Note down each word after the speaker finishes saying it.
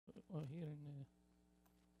or here in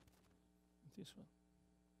this one.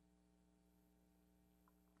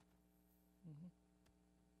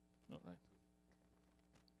 All right.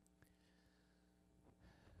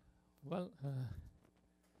 Well,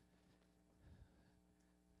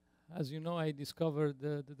 as you know, I discovered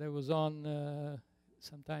that I was on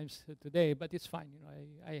sometimes today, but it's fine. You know,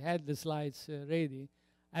 I had the slides ready.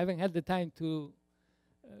 I haven't had the time to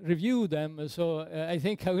review them, so I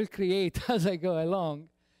think I will create as I go along.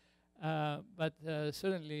 But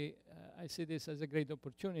certainly, I see this as a great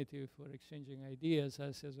opportunity for exchanging ideas,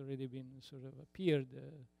 as has already been sort of appeared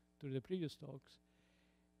through the previous talks.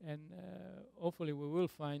 And hopefully we will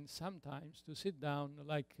find sometimes to sit down,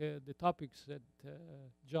 like the topics that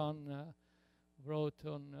John wrote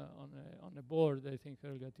on a board, I think,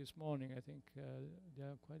 earlier this morning. I think they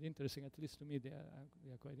are quite interesting, at least to me they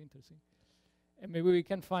are quite interesting. And maybe we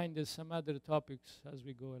can find some other topics as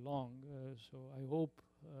we go along. So I hope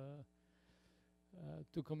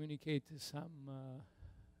to communicate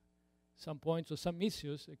some points or some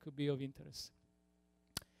issues that could be of interest.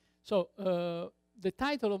 So the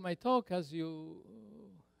title of my talk, as you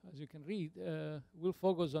can read, will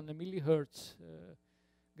focus on the millihertz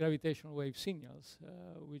gravitational wave signals,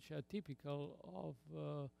 which are typical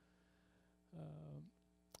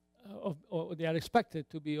or they are expected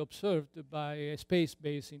to be observed by a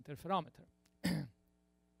space-based interferometer.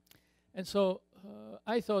 And so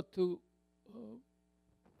I thought to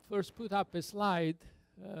first put up a slide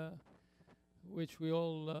which we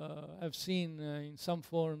all have seen in some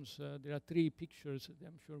forms. There are 3 pictures that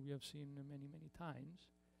I'm sure we have seen many, many times.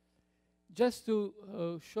 Just to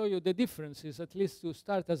show you the differences, at least to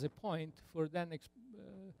start as a point for then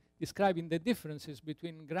describing the differences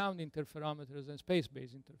between ground interferometers and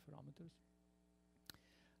space-based interferometers.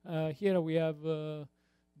 Here we have the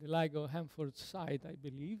LIGO-Hanford site, I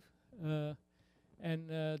believe. And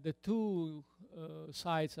the 2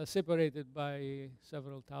 sites are separated by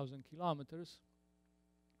several thousand kilometers.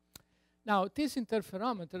 Now, these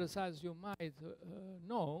interferometers, as you might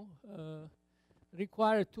know,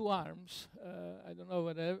 require 2 arms. I don't know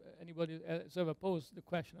whether anybody has ever posed the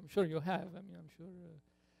question. I'm sure you have. I mean, I'm sure.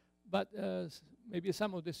 But maybe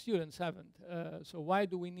some of the students haven't. So why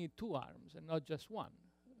do we need 2 arms and not just 1?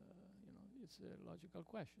 You know, it's a logical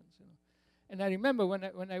question. You know. And I remember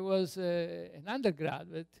when I was an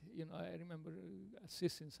undergraduate, you know, I remember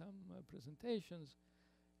assisting some presentations,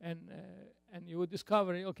 and you would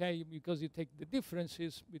discover, okay, because you take the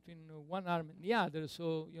differences between one arm and the other,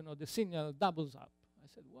 so you know the signal doubles up. I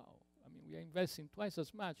said, wow, I mean, we are investing twice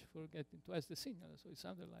as much for getting twice the signal, so it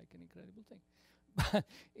sounded like an incredible thing. But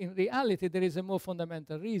in reality, there is a more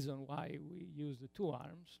fundamental reason why we use the 2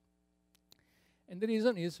 arms. And the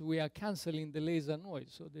reason is we are canceling the laser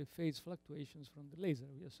noise, so the phase fluctuations from the laser.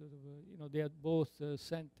 We are sort of, you know, they are both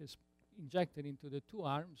injected into the 2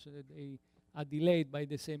 arms, so that they are delayed by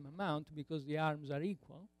the same amount because the arms are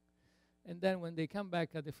equal. And then when they come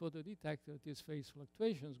back at the photodetector, these phase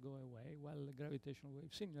fluctuations go away while the gravitational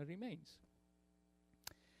wave signal remains.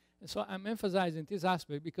 And so I'm emphasizing this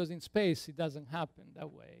aspect because in space it doesn't happen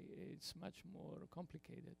that way. It's much more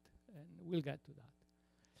complicated, and we'll get to that.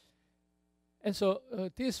 And so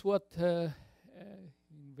this is what, in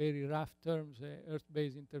very rough terms,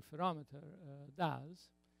 Earth-based interferometer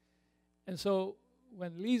does. And so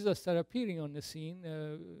when lasers start appearing on the scene,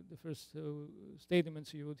 the first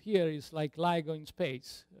statements you would hear is like LIGO in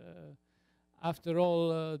space. After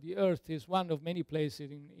all, the Earth is one of many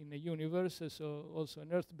places in the universe, so also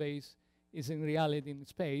an Earth base is in reality in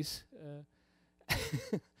space.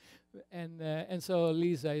 And so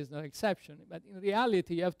LISA is no exception. But in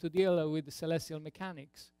reality, you have to deal with the celestial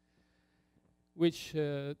mechanics, which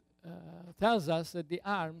tells us that the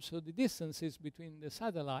arms, so the distances between the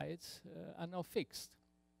satellites, are not fixed.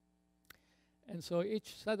 And so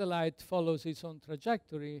each satellite follows its own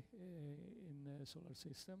trajectory in the solar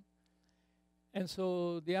system. And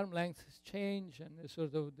so the arm lengths change, and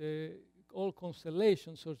sort of all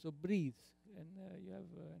constellations sort of breathe. And you have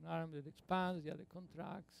an arm that expands, the other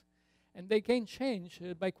contracts. And they can change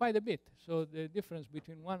by quite a bit. So the difference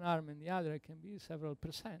between one arm and the other can be several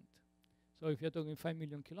 %. So if you're talking 5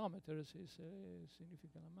 million kilometers, it's a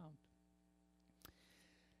significant amount.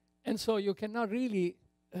 And so you cannot really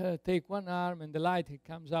take one arm and the light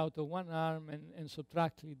comes out of one arm and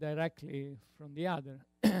subtract it directly from the other.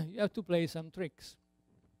 You have to play some tricks,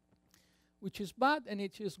 which is bad and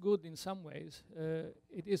it is good in some ways.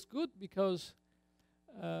 It is good because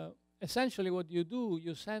essentially what you do,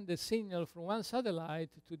 you send a signal from one satellite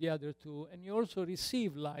to the other 2, and you also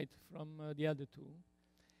receive light from the other 2.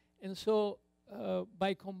 And so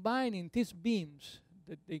by combining these beams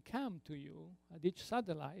that they come to you at each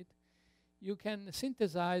satellite, you can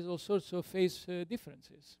synthesize all sorts of phase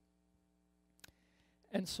differences.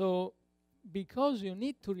 And so, because you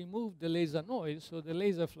need to remove the laser noise, so the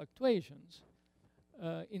laser fluctuations,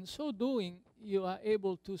 in so doing, you are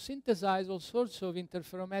able to synthesize all sorts of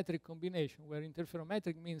interferometric combination, where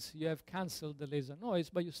interferometric means you have canceled the laser noise,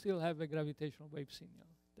 but you still have a gravitational wave signal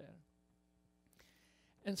there.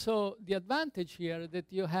 And so the advantage here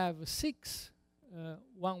that you have 6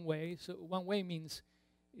 one way. So one way means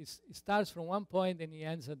it starts from one point and it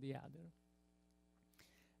ends at the other.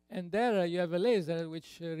 And there you have a laser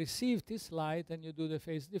which receives this light and you do the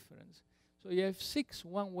phase difference. So you have 6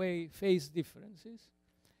 one-way phase differences.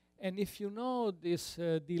 And if you know this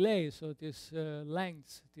delay, so this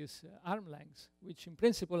lengths, this arm lengths, which in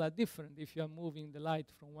principle are different if you are moving the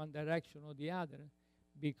light from one direction or the other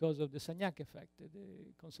because of the Sagnac effect,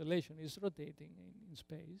 the constellation is rotating in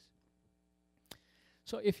space.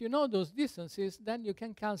 So if you know those distances, then you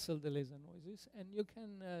can cancel the laser noises and you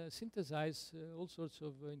can synthesize all sorts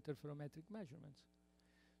of interferometric measurements.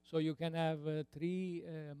 So you can have 3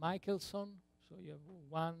 Michelson, so you have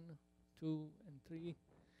 1, 2, and 3.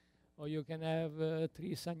 Or you can have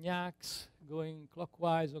 3 Sagnacs going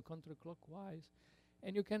clockwise or counterclockwise.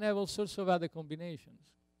 And you can have all sorts of other combinations.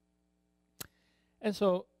 And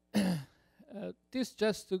so this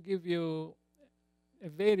just to give you a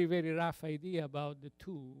very, very rough idea about the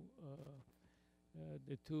two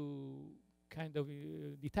kind of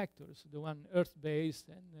detectors, the one Earth-based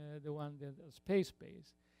and the one that is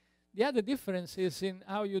space-based. The other difference is in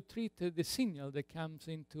how you treat the signal that comes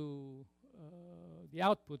into the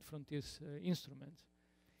output from these instruments.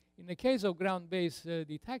 In the case of ground-based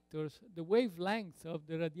detectors, the wavelength of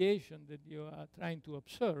the radiation that you are trying to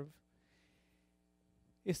observe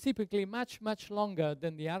is typically much, much longer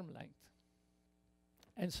than the arm length.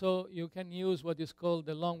 And so you can use what is called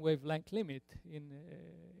the long wavelength limit in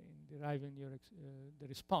deriving your the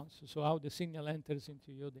response, so how the signal enters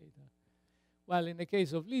into your data. While in the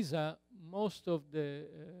case of LISA, most of the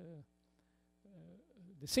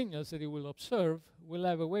signals that you will observe will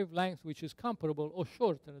have a wavelength which is comparable or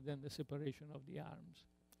shorter than the separation of the arms,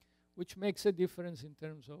 which makes a difference in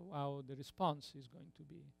terms of how the response is going to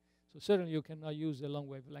be. So certainly you cannot use the long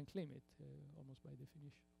wavelength limit almost by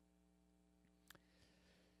definition.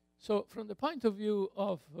 So from the point of view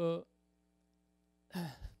of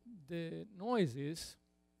the noises,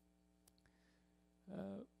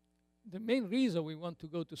 the main reason we want to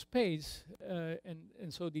go to space and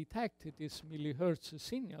so detect these millihertz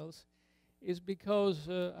signals is because,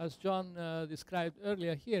 as John described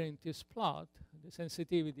earlier here in this plot, the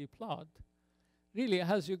sensitivity plot, really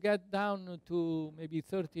as you get down to maybe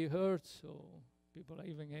 30 hertz, or people are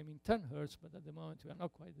even aiming 10 hertz, but at the moment we are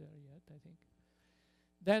not quite there yet, I think.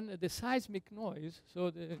 Then the seismic noise,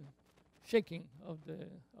 so the shaking of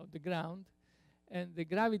the ground, and the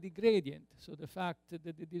gravity gradient, so the fact that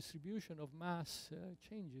the distribution of mass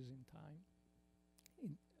changes in time,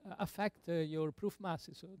 affect your proof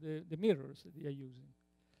masses, so the mirrors that you are using.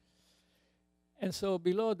 And so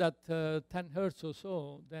below that 10 hertz or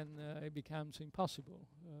so, then it becomes impossible.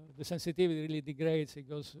 The sensitivity really degrades, it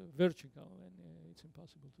goes vertical, and it's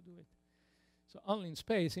impossible to do it. So only in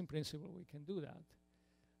space, in principle, we can do that.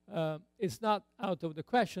 It's not out of the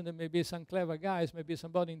question that maybe some clever guys, maybe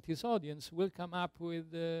somebody in this audience will come up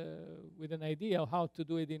with an idea of how to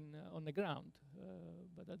do it on the ground.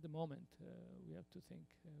 But at the moment, we have to think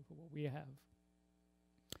for what we have.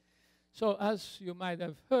 So as you might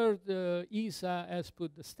have heard, ESA has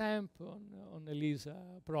put the stamp on the LISA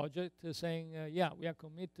project saying, yeah, we are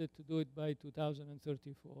committed to do it by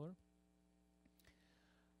 2034.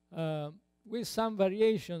 With some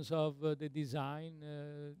variations of the design.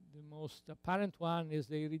 The most apparent one is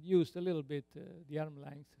they reduced a little bit the arm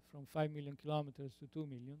length from 5 million kilometers to 2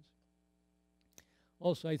 million.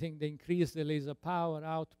 Also, I think they increased the laser power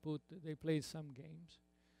output. They played some games.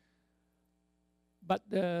 But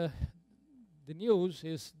the news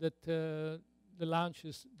is that the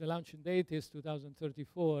launching date is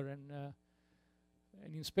 2034, and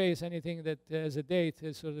in space, anything that has a date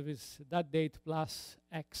is sort of that date plus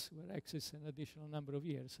X, where X is an additional number of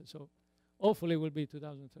years. So hopefully it will be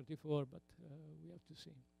 2034, but we have to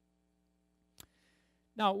see.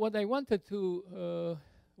 Now, what I wanted to,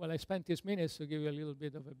 well, I spent these minutes to give you a little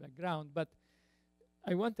bit of a background, but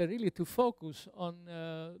I wanted really to focus on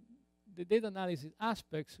the data analysis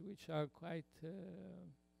aspects, which are quite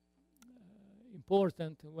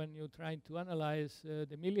important when you're trying to analyze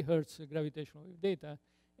the millihertz gravitational wave data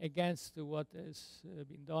against what has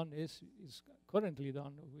been done, is currently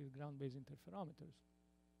done with ground-based interferometers.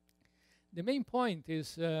 The main point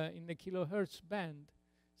is in the kilohertz band,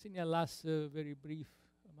 signal lasts a very brief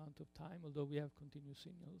amount of time, although we have continuous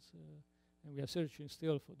signals, and we are searching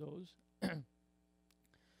still for those.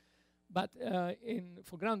 But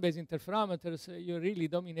for ground-based interferometers, you're really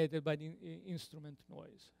dominated by the instrument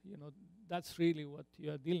noise. You know, that's really what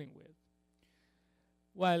you are dealing with.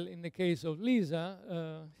 While in the case of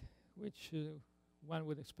LISA, which one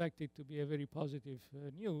would expect it to be a very positive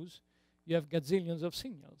news, you have gazillions of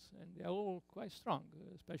signals, and they're all quite strong,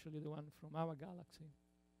 especially the one from our galaxy.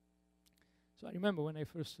 So I remember when I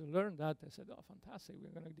first learned that, I said, oh, fantastic,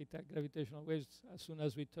 we're going to detect gravitational waves as soon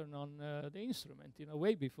as we turn on the instrument, you know,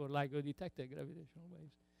 way before LIGO detected gravitational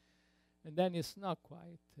waves. And then it's not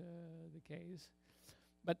quite the case.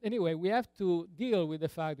 But anyway, we have to deal with the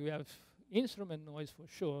fact we have instrument noise for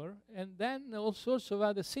sure, and then all sorts of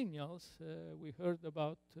other signals. We heard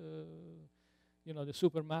about you know, the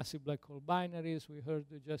supermassive black hole binaries. We heard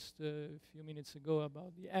just a few minutes ago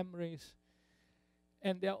about the M rays.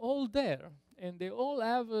 And they're all there, and they all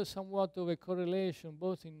have somewhat of a correlation,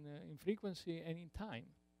 both in frequency and in time.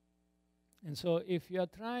 And so if you are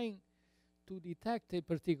trying to detect a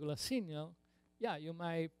particular signal, yeah, you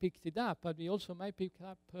might pick it up, but you also might pick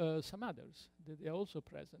up some others that are also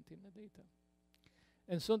present in the data.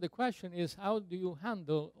 And so the question is, how do you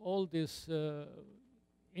handle all this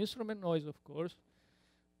instrument noise, of course,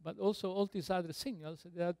 but also all these other signals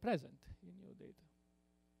that are present in your data?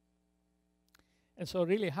 And so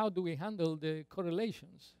really, how do we handle the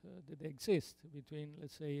correlations that exist between,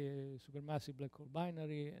 let's say, a supermassive black hole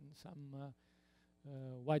binary and some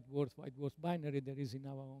white dwarf binary that is in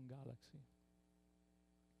our own galaxy?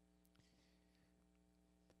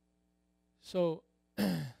 So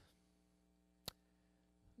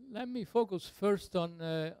let me focus first on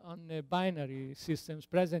binary systems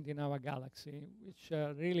present in our galaxy, which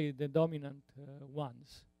are really the dominant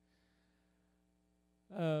ones.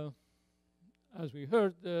 As we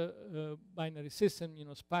heard, the binary system, you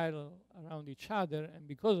know, spiral around each other, and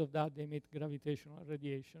because of that, they emit gravitational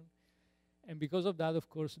radiation. And because of that, of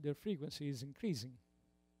course, their frequency is increasing.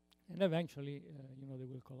 And eventually, you know, they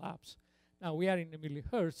will collapse. Now, we are in the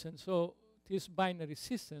millihertz, and so these binary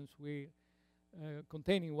systems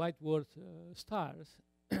containing white dwarf stars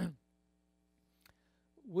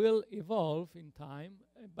will evolve in time,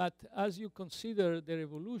 but as you consider their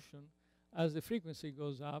evolution, as the frequency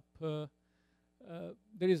goes up,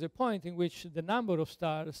 there is a point in which the number of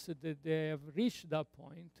stars that they have reached that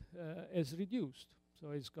point is reduced. So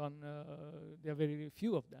it's gone, there are very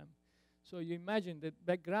few of them. So you imagine that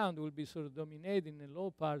background will be sort of dominating the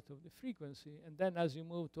low part of the frequency, and then as you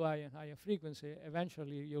move to higher and higher frequency,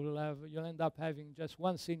 eventually you'll end up having just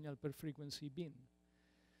one signal per frequency bin.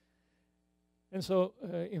 And so,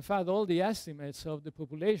 in fact, all the estimates of the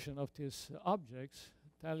population of these objects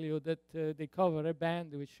tell you that they cover a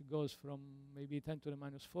band which goes from maybe 10 to the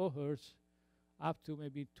minus 4 hertz up to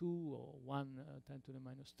maybe 2 or 1 10 to the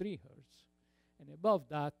minus 3 hertz. And above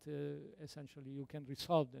that, essentially, you can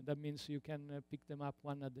resolve them. That means you can pick them up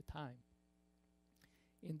one at a time.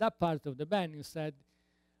 In that part of the band, instead,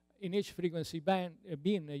 in each frequency bin,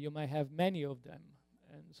 you might have many of them.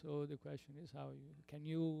 And so the question is, can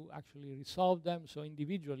you actually resolve them, so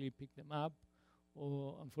individually pick them up,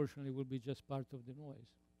 or unfortunately will be just part of the noise?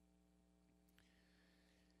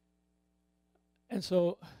 And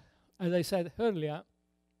so, as I said earlier,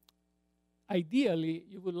 ideally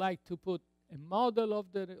you would like to put a model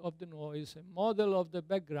of the noise, a model of the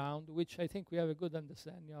background, which I think we have a good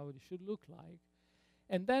understanding how it should look like,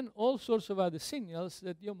 and then all sorts of other signals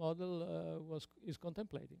that your model is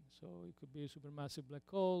contemplating. So it could be supermassive black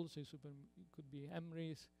holes, it could be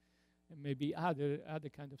M-rays, and maybe other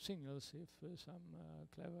kind of signals if some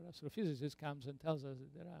clever astrophysicist comes and tells us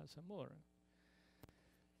that there are some more.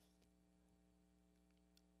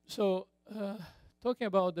 So talking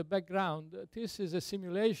about the background, this is a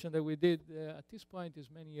simulation that we did at this point is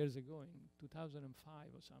many years ago, in 2005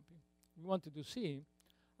 or something. We wanted to see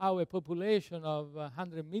how a population of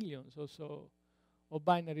 100 million or so of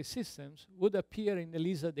binary systems would appear in the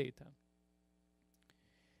LISA data.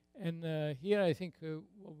 And here I think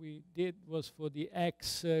what we did was for the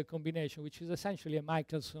X combination, which is essentially a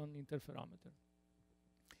Michelson interferometer.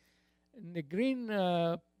 And the green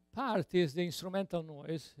part is the instrumental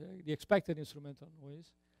noise, the expected instrumental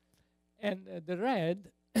noise. And the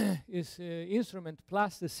red is instrument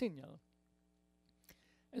plus the signal.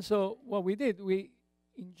 And so what we did, we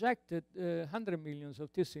injected 100 millions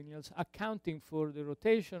of these signals, accounting for the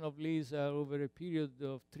rotation of LISA over a period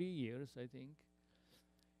of 3 years, I think.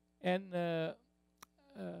 And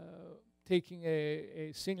taking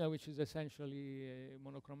a signal which is essentially a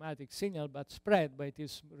monochromatic signal but spread by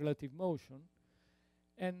this relative motion.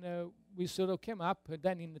 And we sort of came up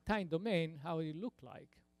then in the time domain how it looked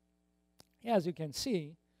like. as you can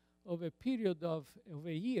see, over a period of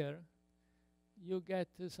a year, you get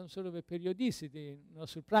some sort of a periodicity, not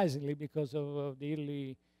surprisingly, because of the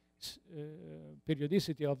early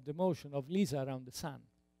periodicity of the motion of LISA around the sun.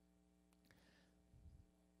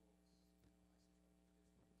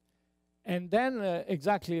 And then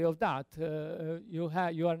exactly of that,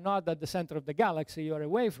 you are not at the center of the galaxy, you are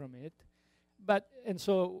away from it. And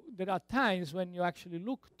so there are times when you actually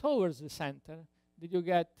look towards the center that you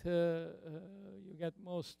get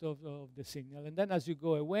most of the signal. And then as you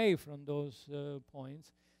go away from those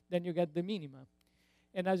points, then you get the minima.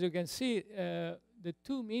 And as you can see, the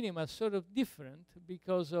two minima are sort of different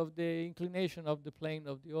because of the inclination of the plane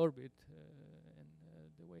of the orbit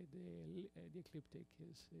and the way the ecliptic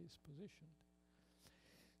is positioned.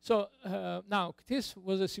 So now, this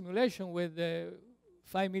was a simulation with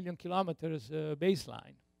 5 million kilometers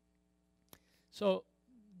baseline. So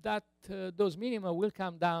that those minima will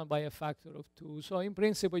come down by a factor of 2. So in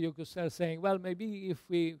principle, you could start saying, well, maybe if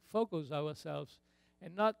we focus ourselves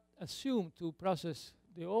and not assume to process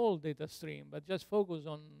the whole data stream, but just focus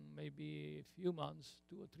on maybe a few months,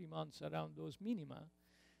 2 or 3 months around those minima,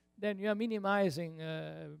 then you are minimizing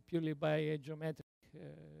purely by a geometric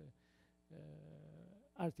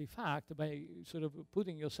artifact, by sort of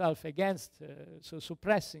putting yourself against, so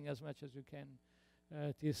suppressing as much as you can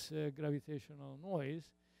this gravitational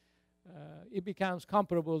noise. It becomes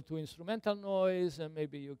comparable to instrumental noise, and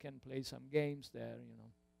maybe you can play some games there, you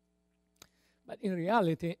know. But in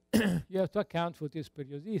reality, you have to account for this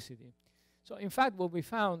periodicity. So in fact, what we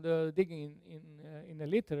found digging in the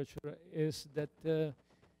literature is that the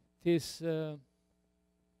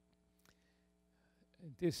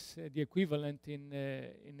equivalent in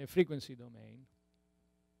a frequency domain.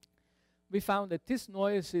 We found that this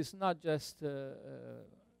noise is not just,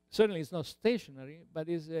 certainly it's not stationary, but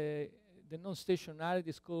is the non-stationarity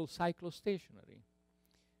is called cyclostationary.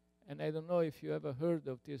 And I don't know if you ever heard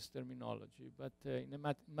of this terminology, but in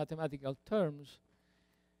mathematical terms,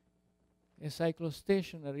 a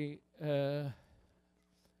cyclostationary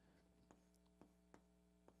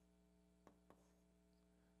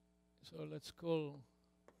so let's call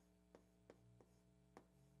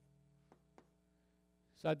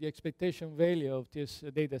the expectation value of this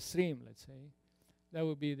data stream, let's say, that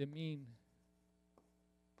would be the mean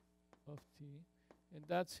of t, and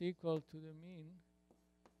that's equal to the mean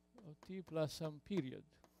of t plus some period.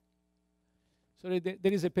 So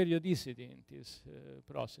there is a periodicity in these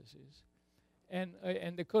processes. And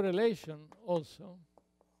the correlation also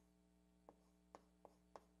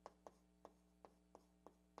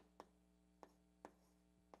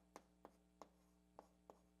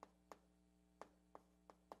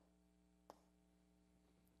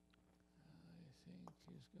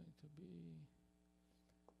is going to be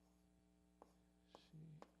C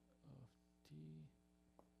of t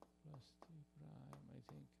plus t prime, I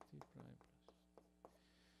think t prime plus.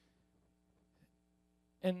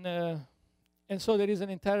 And so there is an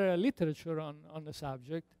entire literature on the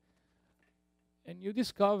subject. And you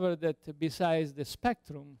discover that besides the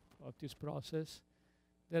spectrum of this process,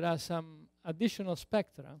 there are some additional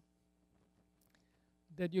spectra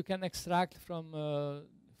that you can extract from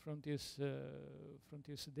this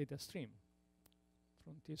data stream,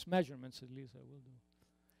 from these measurements, at least I will do.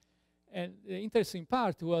 And the interesting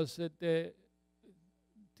part was that this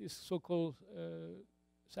so-called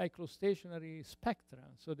cyclostationary spectra,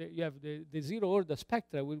 so that you have the zero order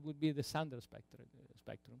spectra would be the standard spectrum.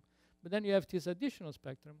 But then you have this additional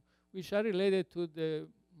spectrum, which are related to the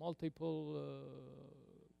multiple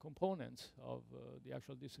components of the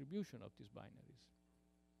actual distribution of these binaries.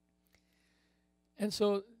 And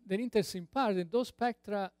so the interesting part in those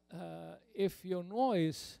spectra, if your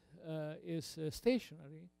noise is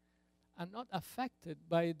stationary, are not affected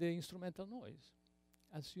by the instrumental noise,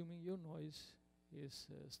 assuming your noise is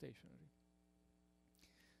stationary.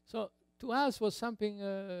 So to us was something,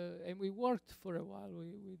 and we worked for a while.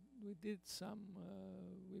 We did some,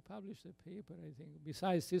 we published a paper, I think,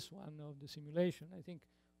 besides this one of the simulation. I think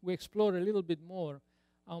we explored a little bit more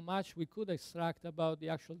how much we could extract about the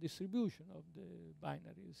actual distribution of the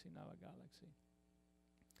binaries in our galaxy.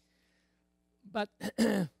 But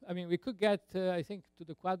I mean, we could get, I think, to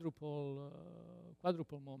the quadruple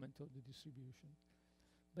moment of the distribution.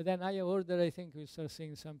 But then higher order, I think we start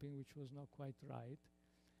seeing something which was not quite right.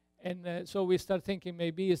 And so we start thinking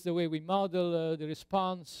maybe it's the way we model the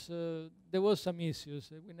response. There was some issues.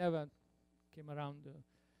 We never came around.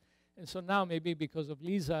 And so now maybe because of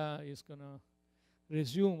LISA is going to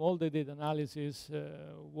resume all the data analysis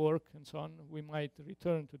work and so on, we might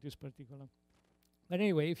return to this particular. But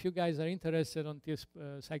anyway, if you guys are interested on this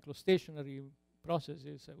cyclostationary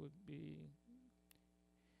processes, I would be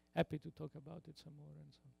happy to talk about it some more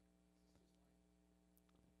and so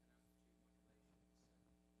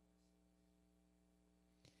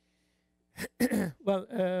on. Well,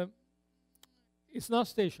 it's not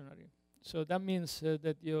stationary, so that means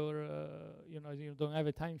that you're, you don't have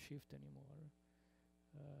a time shift anymore.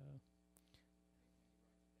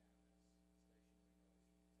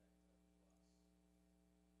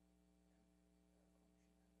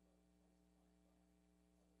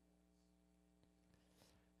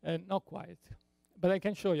 Uh, Not quite, but I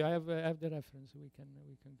can show you. I have the reference. We can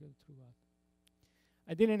go through that.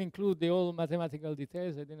 I didn't include the all mathematical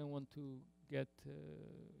details. I didn't want to get a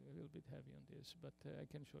little bit heavy on this, but I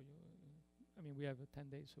can show you. I mean, we have 10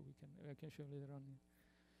 days, so I can show you later on.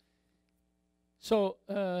 So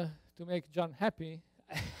to make John happy,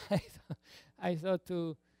 I thought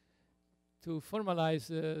to formalize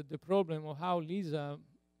the problem of how Lisa,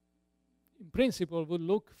 in principle, would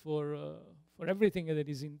look for everything that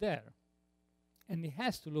is in there. And it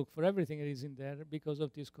has to look for everything that is in there because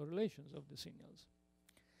of these correlations of the signals.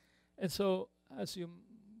 And so, as you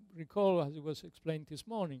recall, as it was explained this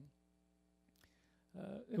morning,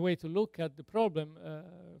 a way to look at the problem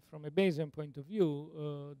from a Bayesian point of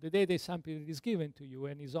view, the data sample is given to you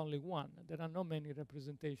and is only one. There are not many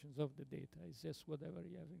representations of the data. It's just whatever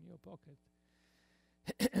you have in your pocket.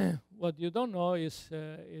 What you don't know is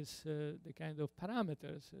the kind of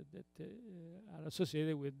parameters that are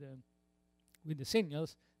associated with the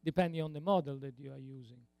signals, depending on the model that you are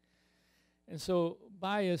using. And so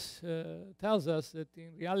bias tells us that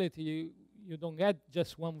in reality you don't get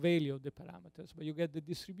just one value of the parameters, but you get the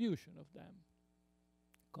distribution of them.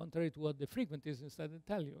 Contrary to what the frequencies instead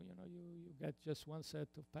tell you, you get just one set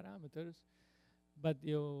of parameters, but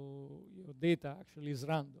your data actually is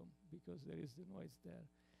random because there is the noise there.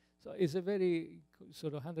 So it's a very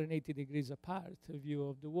sort of 180 degrees apart view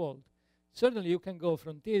of the world. Certainly you can go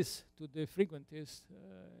from this to the frequencies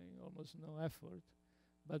in almost no effort,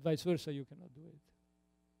 but vice versa you cannot do it.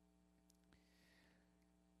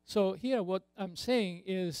 So here what I'm saying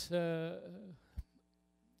is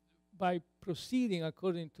by proceeding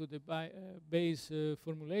according to the Bayes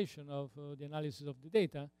formulation of the analysis of the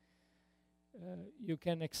data, you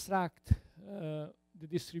can extract the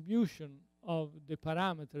distribution of the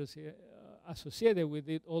parameters associated with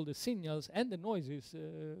it, all the signals and the noises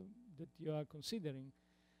that you are considering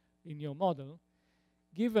in your model,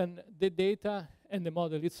 given the data and the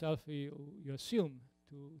model itself you assume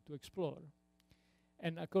to explore.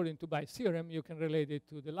 And according to Bayes' theorem, you can relate it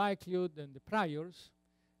to the likelihood and the priors,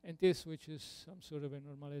 and this, which is some sort of a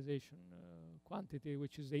normalization quantity,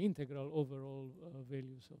 which is the integral overall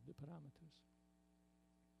values of the parameters.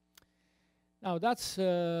 Now that's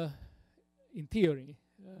in theory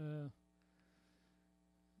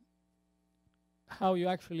how you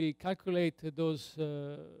actually calculate those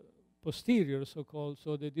posterior, so-called,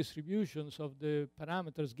 so the distributions of the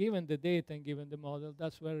parameters given the data and given the model.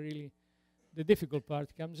 That's where really the difficult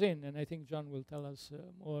part comes in, and I think John will tell us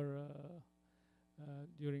more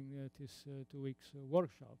during this 2 weeks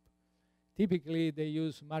workshop. Typically, they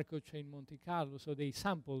use Markov chain Monte Carlo, so they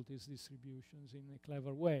sample these distributions in a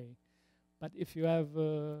clever way. But if you have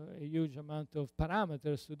a huge amount of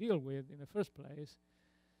parameters to deal with in the first place,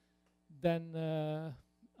 then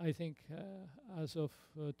I think as of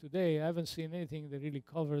today, I haven't seen anything that really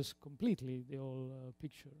covers completely the whole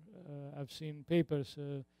picture. I've seen papers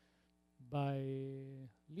by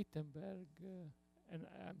Littenberg, and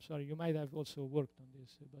I'm sorry, you might have also worked on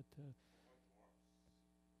this, but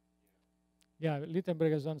yeah,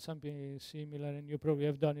 Littenberg has done something similar, and you probably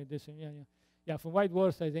have done it the same. Yeah, from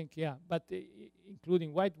Whiteworth, I think, yeah, but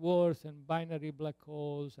including Whiteworth and binary black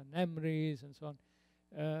holes and memories and so on,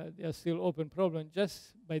 they are still open problems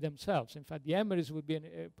just by themselves. In fact, the memories would be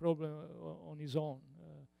a problem on its own.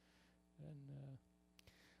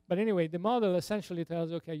 But anyway, the model essentially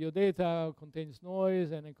tells, okay, your data contains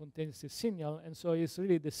noise and it contains the signal, and so it's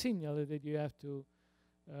really the signal that you have to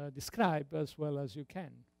describe as well as you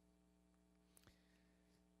can.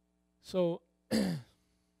 So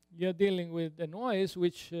you're dealing with the noise,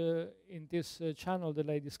 which in this channel that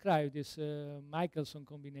I described, this Michelson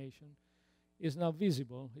combination, is not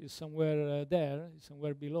visible. It's somewhere there, it's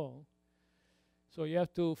somewhere below. So you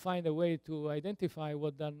have to find a way to identify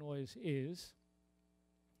what that noise is.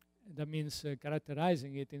 That means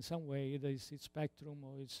characterizing it in some way, either its spectrum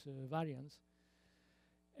or its variance.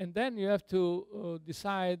 And then you have to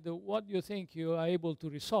decide what you think you are able to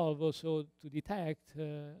resolve, also to detect,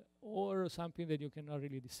 or something that you cannot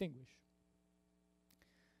really distinguish.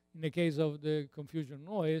 In the case of the confusion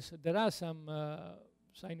noise, there are some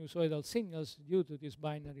sinusoidal signals due to these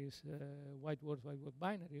binaries, white dwarf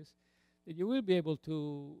binaries, that you will be able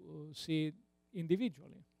to see it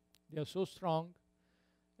individually. They are so strong,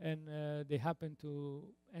 and they happen to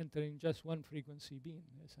enter in just one frequency beam,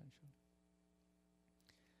 essentially.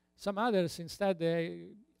 Some others, instead,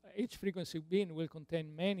 each frequency beam will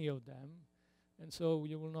contain many of them, and so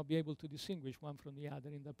you will not be able to distinguish one from the other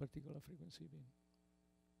in that particular frequency beam.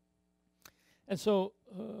 And so,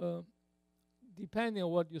 depending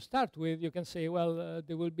on what you start with, you can say, well,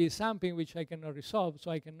 there will be something which I cannot resolve,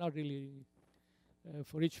 so I cannot really,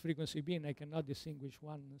 for each frequency beam, I cannot distinguish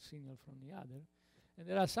one signal from the other. And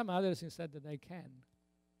there are some others instead that I can.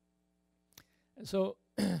 And so,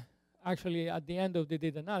 actually, at the end of the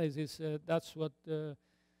data analysis, that's what the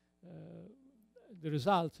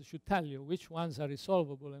results should tell you, which ones are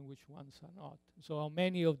resolvable and which ones are not. So how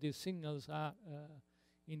many of these signals are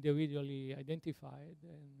individually identified,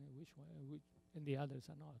 and which and the others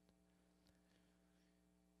are not.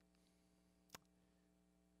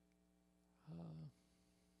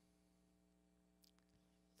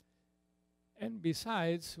 And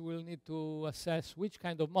besides, we'll need to assess which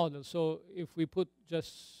kind of model. So if we put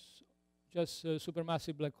just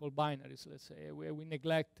supermassive black hole binaries, let's say, where we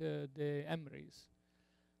neglect the M-rays,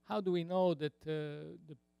 how do we know that the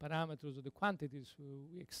parameters or the quantities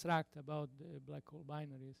we extract about the black hole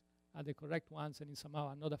binaries are the correct ones and somehow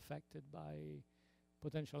are not affected by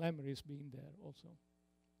potential M-rays being there also?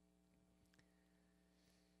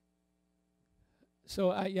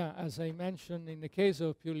 So yeah, as I mentioned, in the case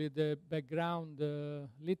of purely the background,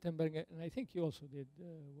 Lichtenberg, and I think you also did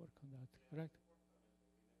work on that, correct?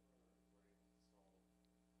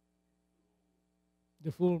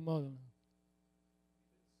 The full model.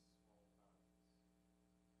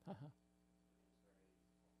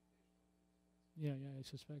 Yeah, I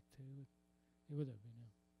suspect it would have been. Yeah.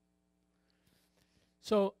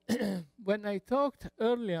 So when I talked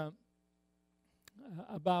earlier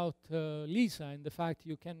about LISA and the fact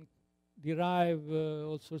you can derive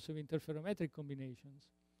all sorts of interferometric combinations,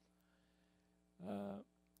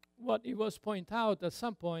 what it was pointed out at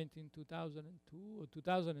some point in 2002 or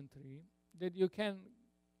 2003 that you can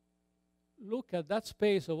look at that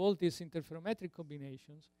space of all these interferometric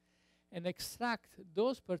combinations and extract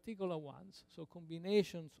those particular ones, so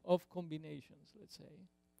combinations of combinations, let's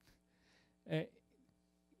say,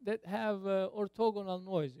 that have orthogonal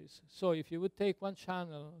noises. So if you would take one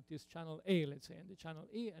channel, this channel A, let's say, and the channel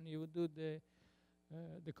E, and you would do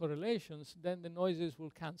the correlations, then the noises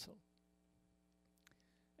will cancel.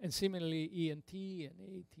 And similarly, E and T and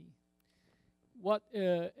A, T. What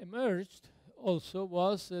emerged also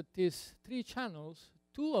was that these three channels,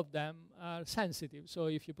 two of them are sensitive. So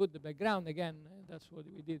if you put the background again, that's what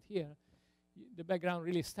we did here, the background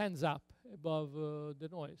really stands up above the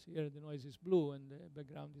noise. Here the noise is blue and the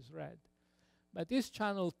background is red. But this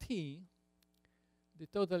channel T, the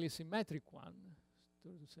totally symmetric one, so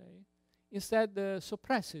to say, instead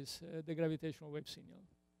suppresses the gravitational wave signal.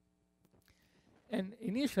 And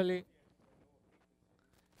initially,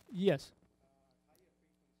 yes.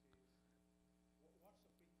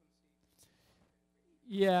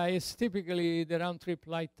 Yeah, it's typically the round trip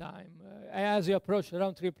light time. As you approach the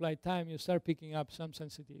round trip light time, you start picking up some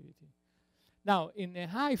sensitivity. Now, in a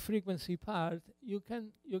high frequency part, you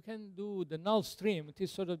can do the null stream. It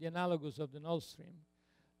is sort of the analogous of the null stream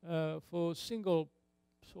for single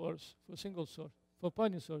source, for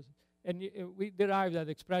pointing sources. And we derive that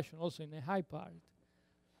expression also in a high part.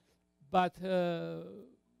 But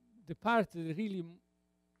the part that really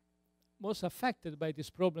most affected by this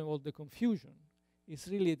problem of the confusion is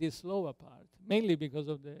really this lower part, mainly because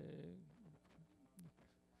of the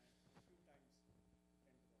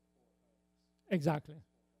exactly,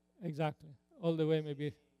 all the way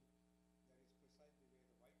maybe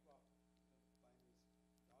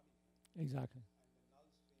exactly.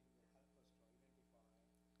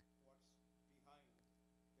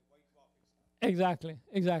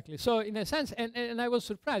 Exactly. So in a sense, and I was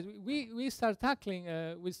surprised. We start tackling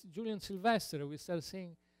with Julian Sylvester. We start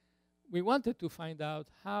saying we wanted to find out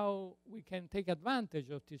how we can take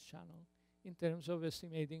advantage of this channel in terms of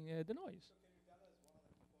estimating the noise. So can you tell us what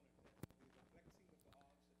are the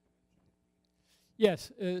components?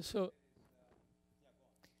 Yes.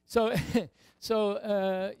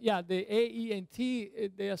 The A, E, and T,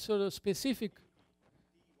 they are sort of specific.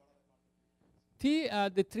 T are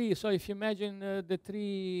the three. So if you imagine the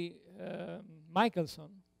three Michelson,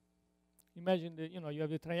 imagine you have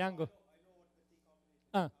the triangle.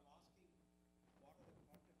 I know what the T combination is. I'm asking what are the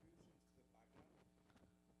contributions to the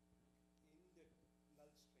background in the null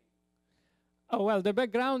stream? Oh well, the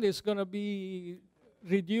background is going to be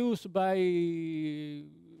reduced by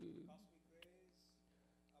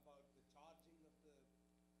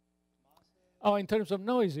oh, in terms of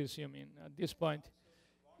noises, you mean, at this point?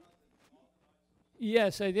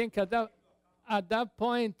 Yes, I think at that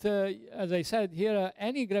point, as I said here,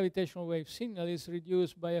 any gravitational wave signal is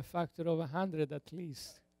reduced by a factor of 100 at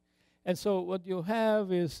least. And so what you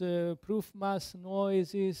have is proof mass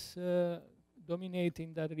noises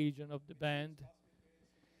dominating that region of the band.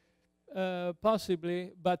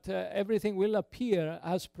 Possibly, but everything will appear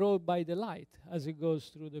as probed by the light as it goes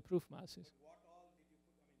through the proof masses.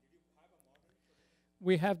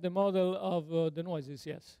 We have the model of the noises,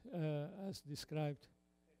 yes, as described.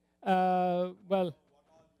 Well,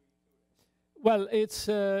 it's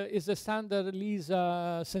a standard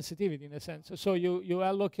LISA sensitivity in a sense. So you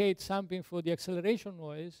allocate something for the acceleration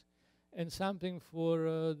noise and something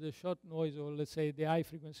for the short noise, or let's say the high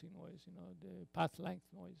frequency noise, you know, the path length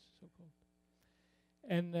noise, so-called.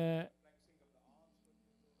 And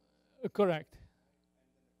correct.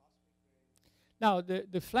 Now,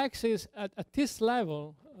 the flex is, at this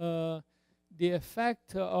level, the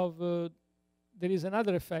effect of, there is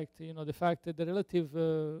another effect, you know, the fact that the relative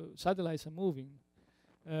satellites are moving.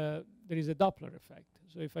 There is a Doppler effect.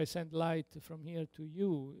 So if I send light from here to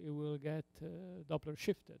you, it will get Doppler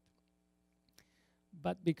shifted.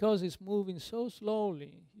 But because it's moving so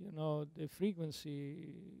slowly, you know, the frequency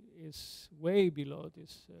is way below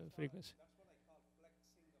this frequency. That's what I call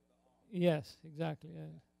flexing of the arm. Yes, exactly.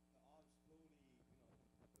 Yeah.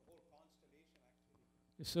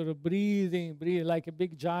 It's sort of breathing like a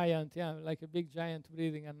big giant, yeah, like a big giant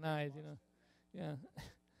breathing at night, you know, yeah.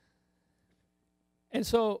 And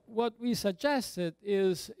so what we suggested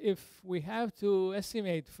is, if we have to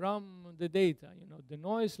estimate from the data, you know, the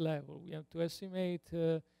noise level, we have to estimate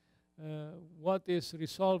what is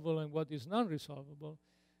resolvable and what is non-resolvable.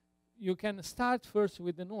 You can start first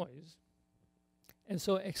with the noise, and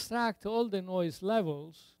so extract all the noise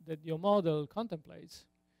levels that your model contemplates,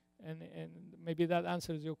 and maybe that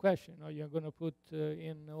answers your question. Or you're going to put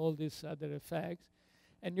in all these other effects,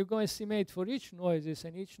 and you're going to estimate for each noises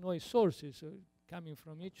and each noise sources coming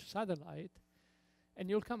from each satellite, and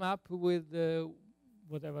you'll come up with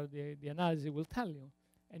whatever the analysis will tell you.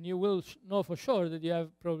 And you will know for sure that you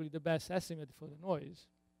have probably the best estimate for the noise.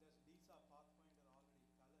 Does LISA Pathfinder already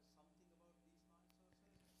tell us something about these noise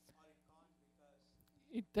sources? Or it can't,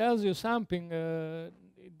 because it tells you something,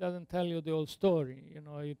 it doesn't tell you the whole story. You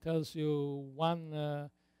know, it tells you one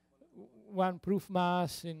proof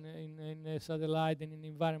mass in a satellite in an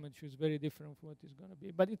environment which is very different from what it's going to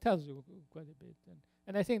be. But it tells you quite a bit.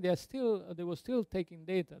 And I think they were still taking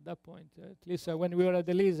data at that point, at least when we were at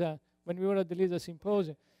the LISA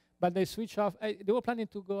symposium. But they switched off. They were planning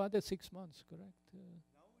to go other 6 months, correct? Now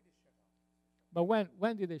it is shut off. But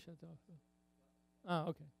when did they shut off? Ah,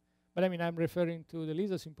 okay. But I mean, I'm referring to the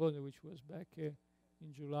LISA symposium, which was back in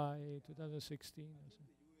July 2016. Or so.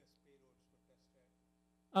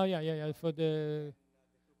 Oh yeah, for the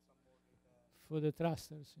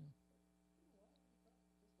thrusters. Yeah.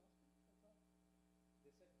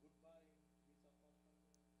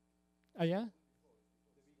 Oh yeah.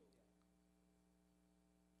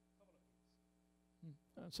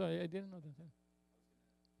 Sorry, I didn't know that.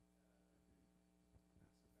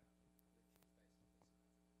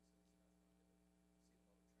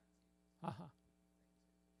 Aha.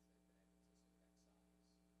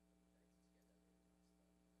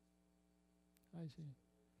 I see.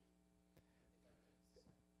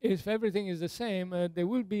 If everything is the same, there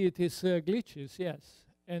will be these glitches, yes,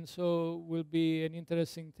 and so will be an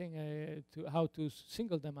interesting thing to how to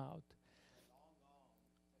single them out.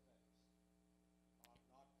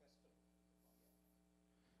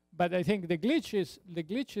 But I think the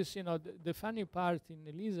glitches, you know, the funny part in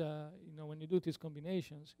ELISA, you know, when you do these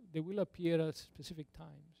combinations, they will appear at specific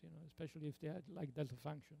times, you know, especially if they are like delta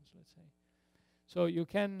functions, let's say. So you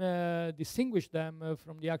can distinguish them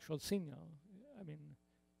from the actual signal. I mean,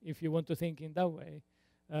 if you want to think in that way.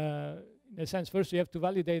 In a sense, first you have to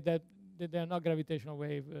validate that they are not gravitational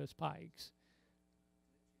wave spikes.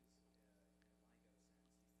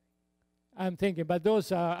 I'm thinking, but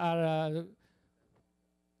those are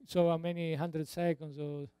so how many 100 seconds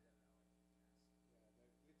or?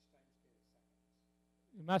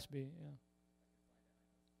 It must be, yeah.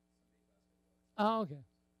 Ah, okay.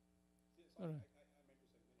 All right.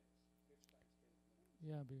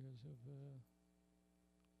 Yeah, because of.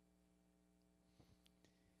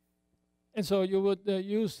 And so you would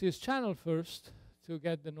use this channel first to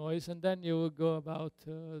get the noise, and then you would go about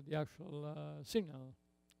the actual signal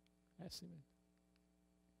estimate.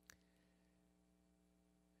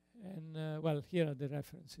 And well, here are the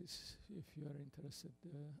references if you are interested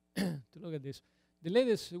to look at this. The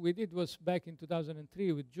latest we did was back in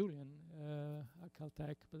 2003 with Julian at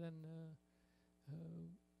Caltech, but then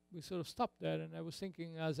we sort of stopped there, and I was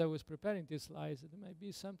thinking as I was preparing these slides that there might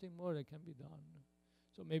be something more that can be done.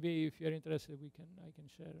 So maybe if you're interested, I can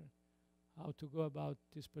share how to go about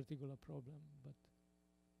this particular problem.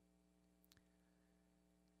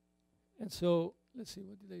 And so let's see,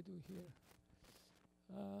 what did I do here?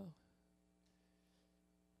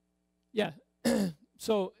 Yeah,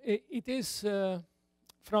 so it is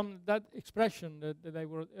from that expression that I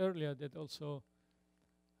wrote earlier that also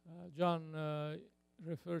John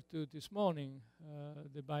referred to this morning,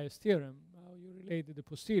 the bias theorem, how you related the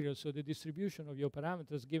posterior, so the distribution of your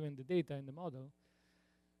parameters given the data in the model.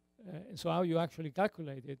 And so how you actually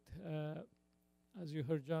calculate it, as you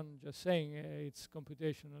heard John just saying, it's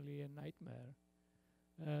computationally a nightmare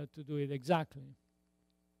to do it exactly.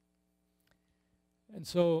 And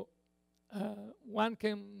so one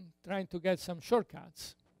can try to get some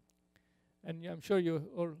shortcuts. And I'm sure you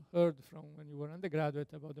all heard from when you were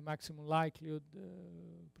undergraduate about the maximum likelihood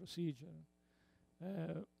procedure.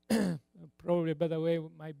 Probably a better way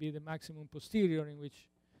might be the maximum posterior, in which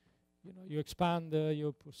you expand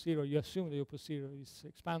your posterior, you assume that your posterior is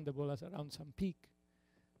expandable as around some peak.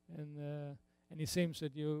 And it seems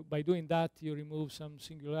that by doing that, you remove some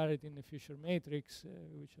singularity in the Fisher matrix,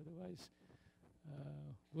 which otherwise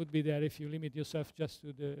would be there if you limit yourself just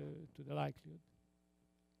to the likelihood.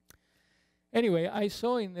 Anyway, I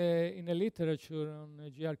saw in the literature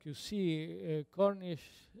on GRQC,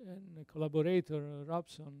 Cornish and a collaborator,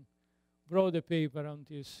 Robson, wrote a paper on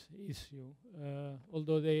this issue,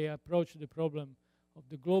 although they approached the problem of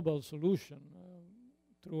the global solution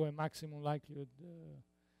through a maximum likelihood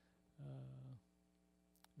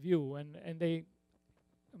view. And they,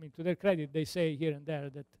 I mean, to their credit, they say here and there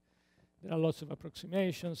that there are lots of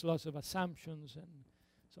approximations, lots of assumptions, and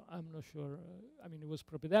so I'm not sure. I mean, it was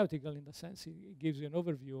propedeutical in the sense it gives you an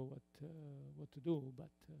overview of what to do,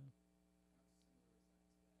 but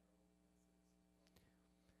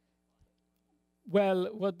well,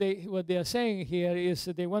 what they are saying here is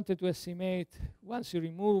that they wanted to estimate once you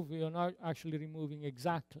remove, you're not actually removing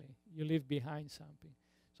exactly. You leave behind something.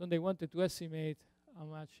 So they wanted to estimate how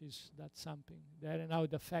much is that something there and how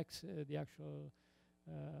it affects the actual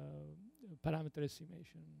parameter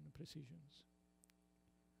estimation precisions.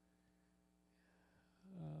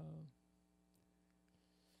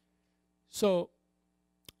 So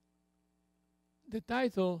the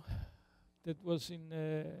title that was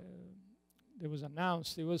that was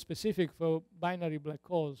announced, it was specific for binary black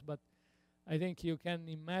holes, but I think you can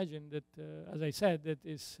imagine that, as I said, that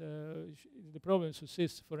the problem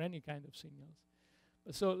subsists for any kind of signals.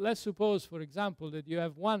 So let's suppose, for example, that you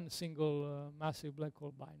have one single massive black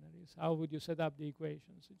hole binaries. How would you set up the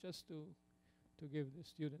equations? Just to give the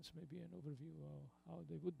students maybe an overview of how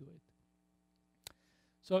they would do it.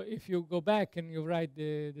 So if you go back and you write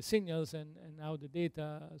the signals and how the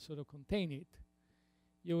data sort of contain it,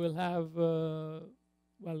 you will have,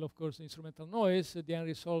 well, of course, the instrumental noise, the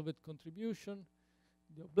unresolved contribution,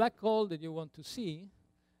 the black hole that you want to see,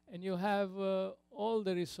 and you have all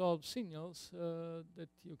the resolved signals that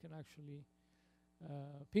you can actually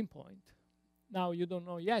pinpoint. Now, you don't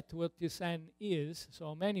know yet what this n is,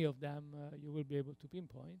 so many of them you will be able to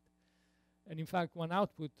pinpoint. And in fact, one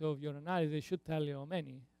output of your analysis should tell you how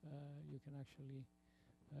many you can actually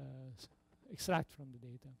extract from the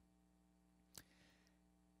data.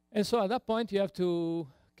 And so at that point, you have to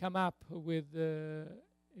come up with a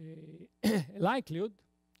likelihood,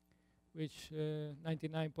 which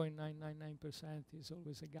 99.999% is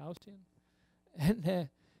always a Gaussian.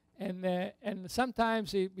 And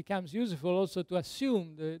sometimes it becomes useful also to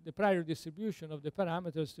assume the prior distribution of the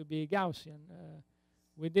parameters to be Gaussian.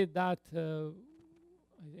 We did that, I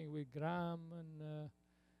think, with Graham and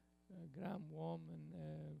Graham Wom and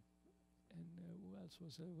who else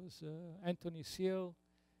was there? It was Anthony Seal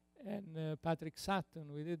and Patrick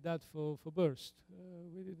Sutton. We did that for burst.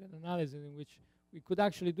 We did an analysis in which we could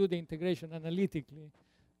actually do the integration analytically,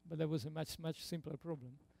 but that was a much simpler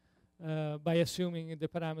problem by assuming the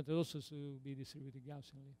parameter also to be distributed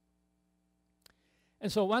Gaussianly.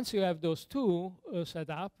 And so once you have those two set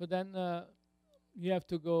up, then you have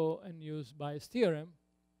to go and use bias theorem,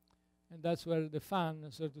 and that's where the fun,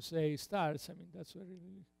 so to say, starts. I mean, that's where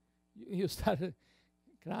you start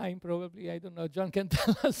crying, probably. I don't know. John can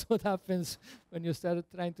tell us what happens when you start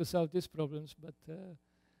trying to solve these problems, but.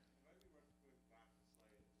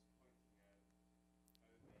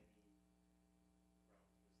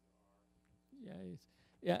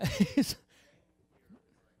 Yeah,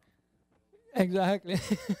 Exactly.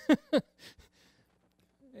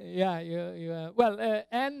 Yeah, well,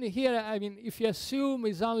 n here, I mean, if you assume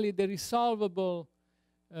is only the resolvable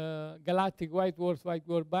galactic white dwarf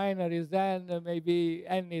binaries, then maybe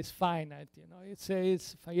n is finite. You know, it's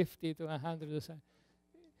 50 to 100 or something.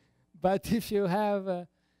 But if you have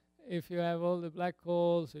all the black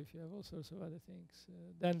holes, if you have all sorts of other things,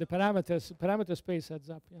 then the parameter space adds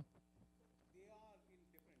up. Yeah. They are in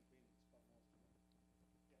different bins for most of them.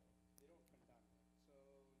 Yeah, they don't contaminate. So,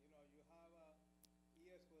 you know, you have a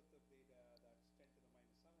year's worth of data that's 10 to the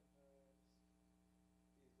minus 7 hertz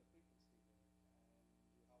is the frequency bin, and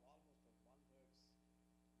you have almost a 1 hertz bandwidth,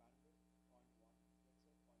 zero point 0.1, let's say,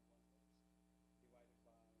 zero point 0.1 hertz divided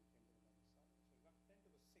by 10 to the minus 7. So you have 10 to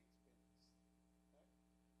the 6 bins, right?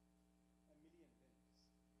 A million bins.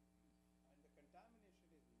 And the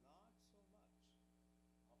contamination is not so much of 100,000 binaries.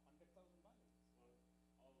 Well, all that means is that this space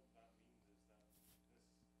factorizes into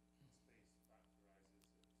roughly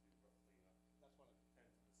That's what 10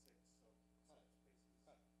 to the 6 subspaces.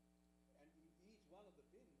 Correct. And in each one of the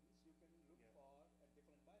bins, you can look for a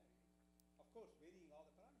different binary. Of course, varying all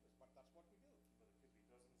the parameters, but that's what we do. But it could be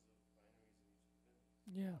dozens of binaries in each of the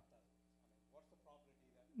bins. Yeah. Not dozens. I mean, what's the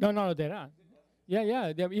probability that? No, there are. Is it dozens?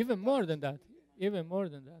 Yeah, there are even more than that. Even more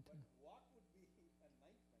than that. But what would be a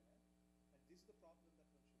nightmare, and this is the problem that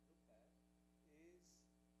one should look at, is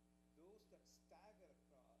those that stagger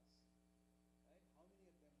across, right? How many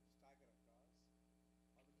of them stagger across?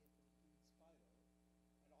 How many of them in spiral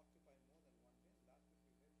and occupy more than one bin? That would be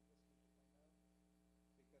very interesting to find out,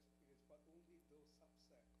 because it is for only those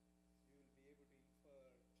subset you will be able to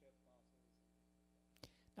infer chirp masses and things like that.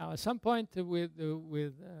 Now, at some point with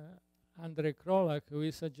Andrei Krolak,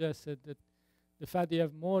 we suggested that the fact that you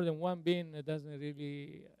have more than one bin doesn't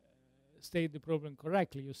really state the problem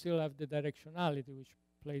correctly. You still have the directionality, which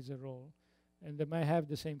plays a role. And they might have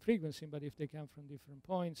the same frequency, but if they come from different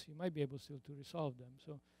points, you might be able still to resolve them.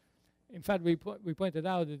 So, in fact, we pointed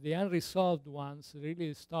out that the unresolved ones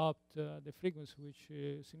really stopped the frequency, which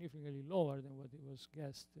is significantly lower than what it was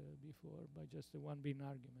guessed before by just the one bin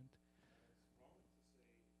argument. It's wrong to say,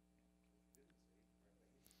 you didn't say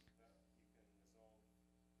correctly, that you can resolve the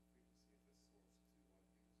frequency of this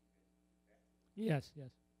source to one frequency bin better. Yes.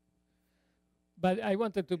 But I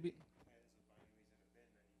wanted to be... Tens of binaries in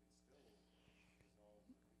a bin, and you can still resolve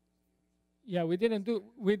the frequency of each of them. Yeah,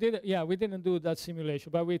 we didn't do that simulation,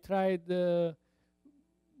 but we tried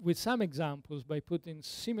with some examples by putting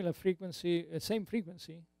similar frequency, same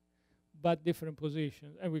frequency, but different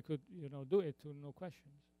positions, and we could, do it to no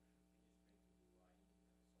questions.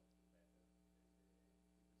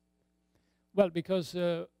 Well, because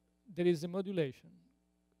there is a modulation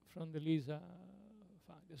from the Lisa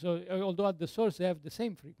function. So although at the source they have the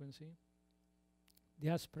same frequency, they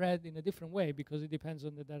are spread in a different way because it depends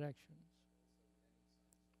on the direction.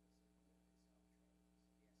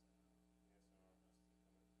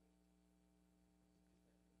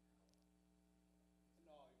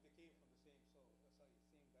 No, if they came from the same same direction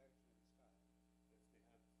in the sky. If they have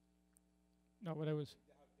No, what I was... If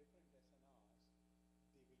they have different SNRs,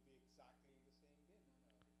 they will be exactly in the same bin.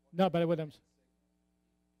 No, but what I'm...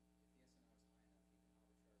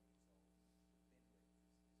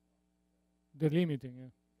 The limiting,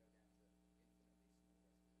 yeah.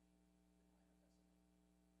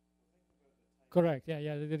 Correct,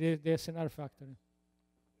 yeah, the SNR factor. is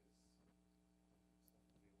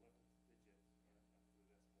the 11th digit after the decimal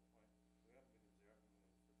point. We haven't been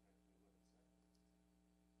observing them for 10 to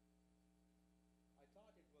 11 seconds. I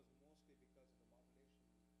thought it was mostly because of the modulation.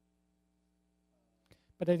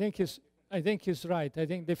 But I think he's right. I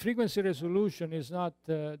think the frequency resolution is not,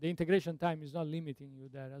 the integration time is not limiting you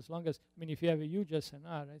there. As long as, if you have a huge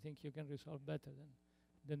SNR, I think you can resolve better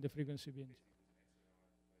than the frequency bins.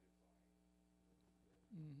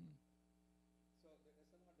 Mm-hmm. So the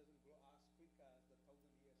SNR doesn't grow as quick as the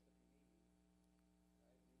 1,000 years that you need.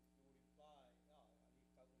 Right? You would imply, I need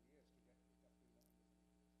 1,000 years to get up to 11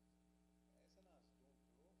 different years. SNRs don't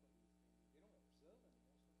grow for these things. They don't observe them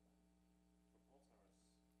most of the time. For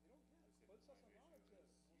pulsars, They don't care. Pulsars are not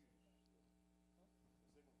observed most of the time. Huh?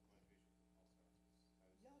 the signal to noise ratio for pulsars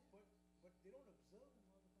is Yeah, but they don't observe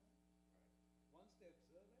them all the time. right. Once they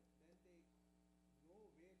observe it, then they know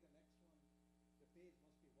where the next one, the phase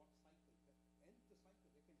must be what cycle. The nth cycle,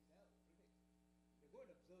 they can tell, predict. They go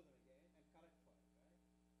and observe them again and correct for it, right?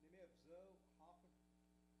 They may observe half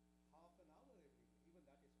an hour every day. Even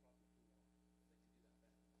that is probably too long.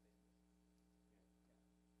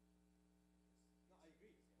 No, I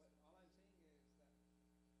agree. But all I'm saying is that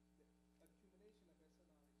the accumulation of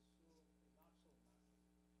SNR is not so massive.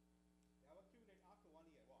 They have accumulated after 1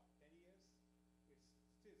 year, what, 10 years? It's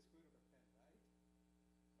still square root of 10, right?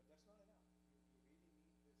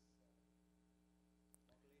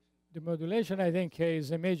 The modulation, I think,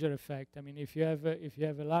 is a major effect. I mean, if you have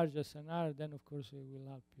a large SNR, then of course it will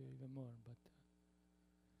help you even more. But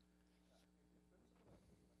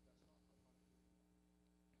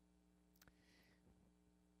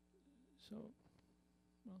so,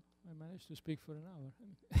 well, I managed to speak for an hour.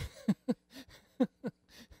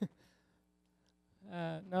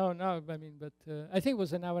 No, I mean, but I think it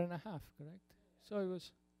was an hour and a half, correct? So it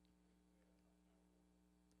was.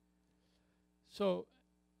 So,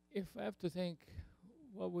 if I have to think,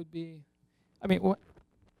 what would be? I mean, what?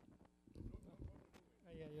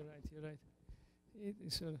 Yeah, you're right. You're right. It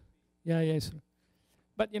is. Yeah, yes.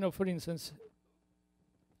 But for instance,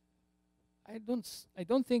 I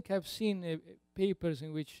don't think I've seen papers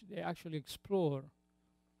in which they actually explore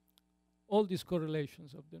all these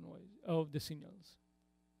correlations of the noise of the signals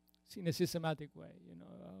in a systematic way.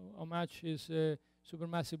 How much is a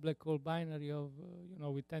supermassive black hole binary of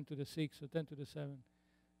with 10 to the 6 or 10 to the 7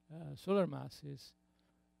 solar masses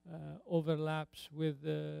overlaps with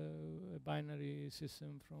a binary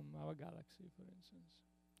system from our galaxy, for instance.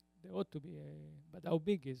 There ought to be but how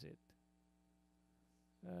big is it?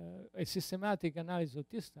 A systematic analysis of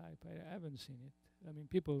this type, I haven't seen it. I mean,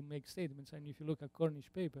 people make statements, and if you look at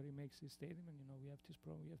Cornish paper, he makes this statement, we have this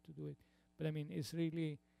problem, we have to do it. But I mean, it's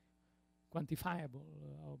really quantifiable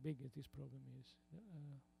how big this problem is.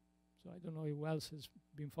 So I don't know who else has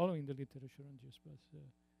been following the literature on this, but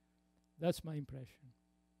that's my impression.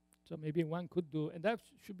 So maybe one could do, and that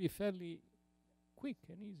should be fairly quick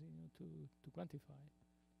and easy to quantify.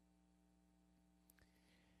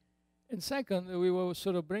 And second, we were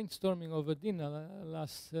sort of brainstorming over dinner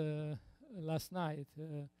last night.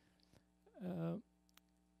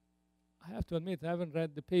 I have to admit, I haven't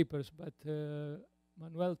read the papers, but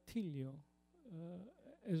Manuel Tiglio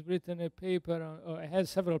has written a paper, or has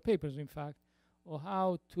several papers, in fact, on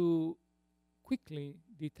how to quickly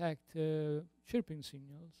detect chirping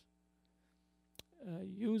signals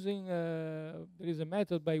using, there is a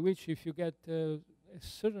method by which if you get a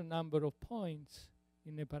certain number of points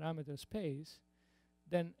in a parameter space,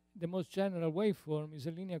 then the most general waveform is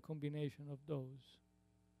a linear combination of those.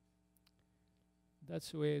 That's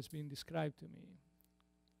the way it's been described to me.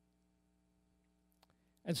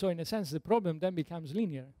 And so in a sense, the problem then becomes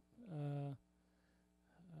linear.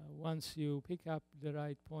 Once you pick up the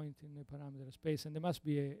right point in the parameter space, and there must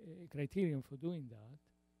be a criterion for doing that,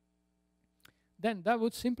 then that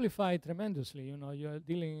would simplify tremendously. You're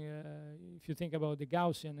dealing, if you think about the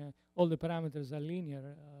Gaussian, all the parameters are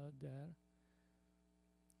linear there.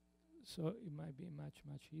 So it might be much,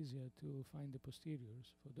 much easier to find the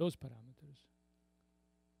posteriors for those parameters.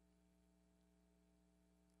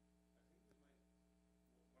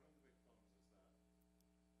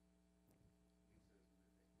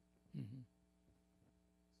 Mm-hmm.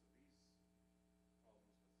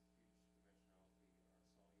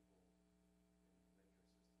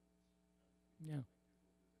 Yeah.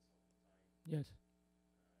 Yes.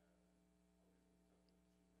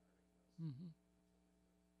 Mm-hmm.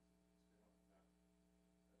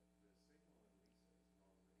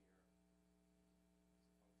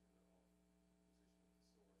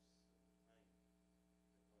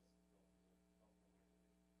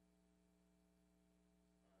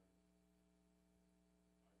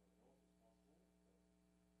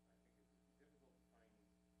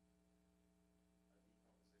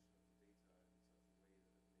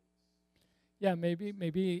 Yeah,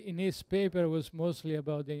 maybe in his paper was mostly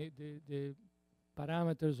about the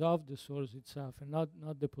parameters of the source itself, and not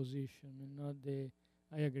the position, and not the.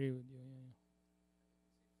 I agree with you.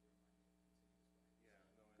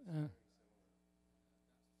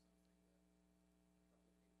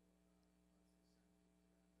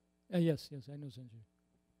 Yeah. Yes, I know Sanjay.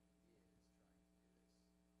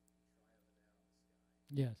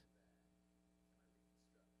 Yes.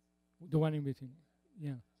 The one in between.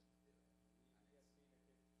 Yeah.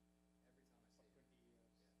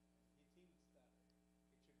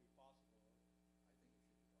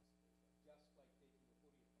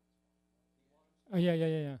 Oh, yeah.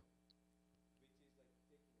 Yeah.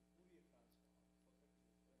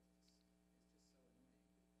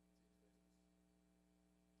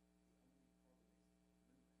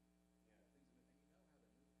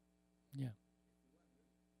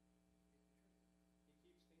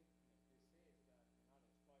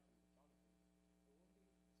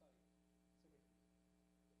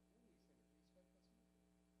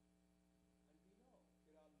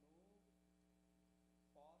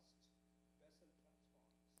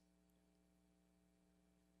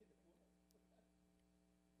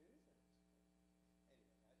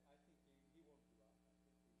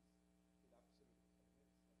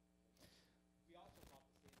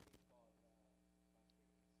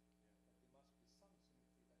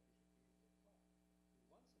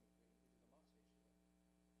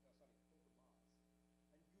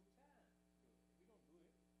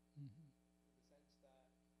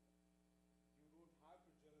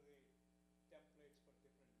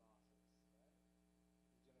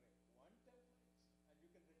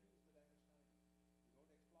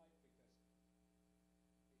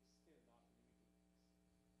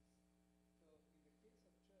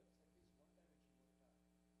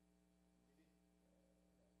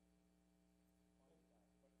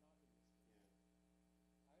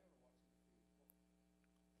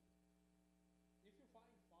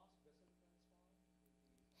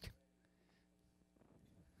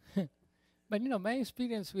 But my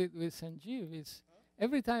experience with Sanjeev is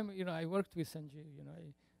every time I worked with Sanjeev,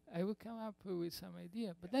 I would come up with some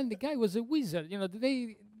idea, but then the guy was a wizard.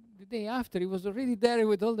 The day after, he was already there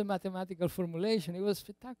with all the mathematical formulation. It was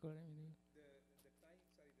spectacular. The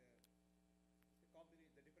types, sorry, the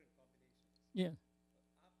different combinations, Yeah.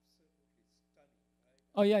 absolutely stunning, right?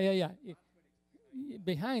 Oh yeah. Mathematics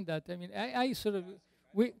Behind that, I sort of fantastic.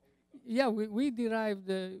 I don't know how he got we derived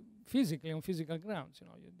physically on physical grounds.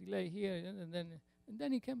 You delay here, and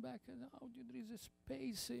then he came back and there is a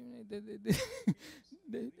space.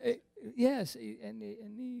 Yes, and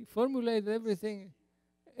he formulated everything.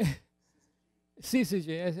 CCG,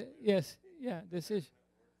 yes, yeah, the CCG,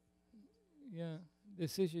 yeah, the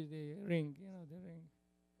CCG ring, the ring.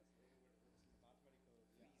 mathematical.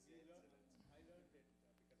 Yeah, I learned it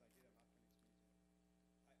because I did a mathematics major.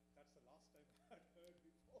 That's the last time I had heard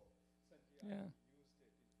before Sanjay Yeah. used it in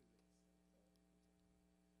physics.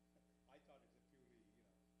 So I thought it's a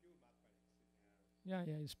pure mathematics. Yeah,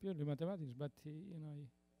 it's purely mathematics, but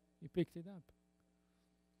he picked it up.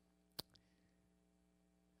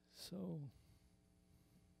 So,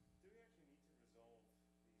 Do we actually need to resolve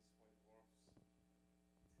these white dwarfs?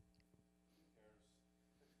 Who cares?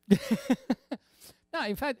 no,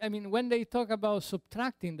 in fact, when they talk about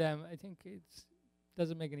subtracting them, I think it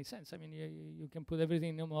doesn't make any sense. You can put everything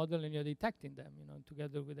in a model and you're detecting them,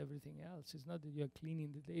 together with everything else. It's not that you're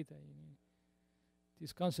cleaning the data.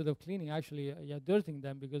 This concept of cleaning, actually, you're dirting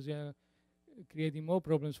them because you're creating more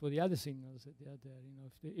problems for the other signals that they are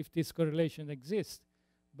there. If this correlation exists,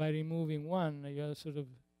 by removing one, you're sort of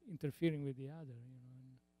interfering with the other.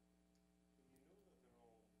 When you know that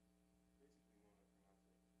they're all basically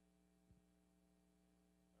monochromatic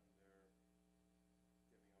and they're giving off gravitational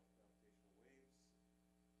waves from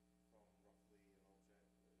roughly an object that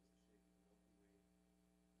is the shape of the Milky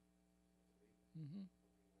Way, roughly, Mm-hmm.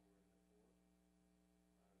 probably nowhere in the core,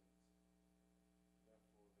 and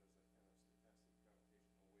therefore there's a kind of stochastic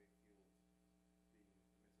gravitational wave field being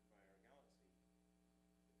emitted by our galaxy.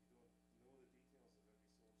 If you don't know the details of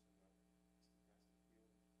every source in that stochastic field,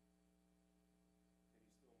 can you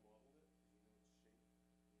still model it? Do you know its shape? You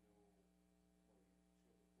know, well, you show the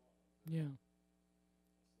plot of the Yeah. oscillations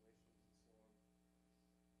and so on.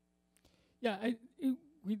 Yeah,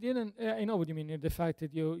 we didn't. I know what you mean. The fact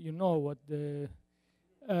that you know what the.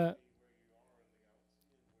 Where you are in the galaxy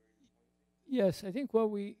and where you're pointing. Yes, I think what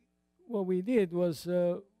we did was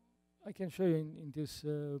I can show you in this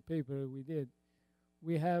paper we did.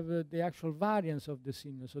 We have the actual variance of the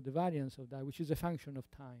signal, so the variance of that, which is a function of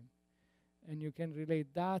time, and you can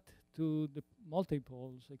relate that to the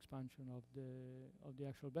multipoles expansion of the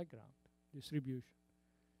actual background distribution.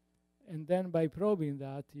 And then by probing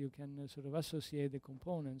that, you can sort of associate the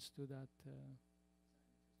components to that.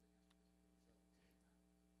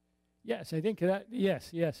 Yes, I think that.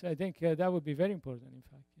 Yes, I think that would be very important. In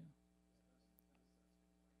fact, yeah.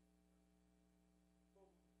 Well,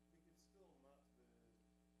 we could still map the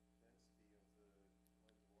density of the white dwarfs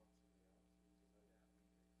in the galaxy without measuring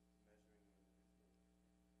them individually.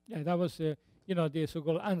 Yeah, that was the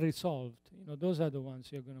so-called unresolved. Those are the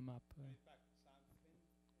ones you're going to map. In fact, Sam Finn,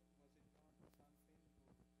 was it not Sam Finn who pointed we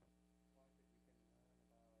can learn about warpage of the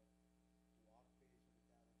galaxy and things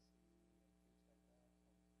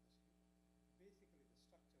like that from basically the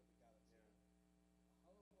structure of the galaxy.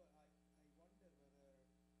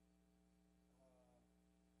 Yeah. However, I wonder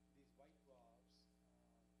whether these white dwarfs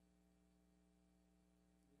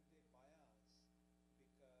will they bias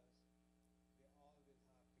because they all will have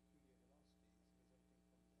peculiar velocities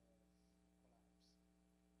resulting from the collapse.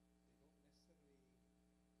 They don't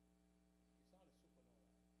necessarily. It's not a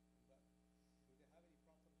supernova, but do they have any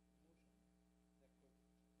proper motion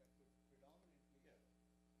that could predominantly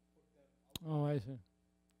put them out? Oh, I see.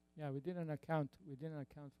 Yeah, we didn't account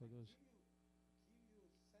for those. Give you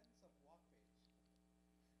sense of warpage,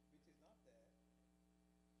 which is not there.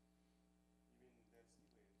 You mean density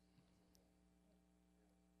waves? Yeah.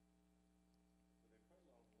 But they're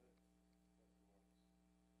quite long-lived, white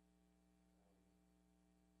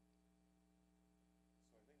dwarfs.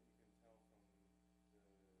 So I think you can tell from the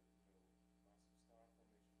massive star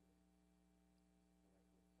formation with molecular flight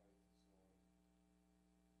and so on,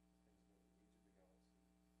 things about the age of the galaxy.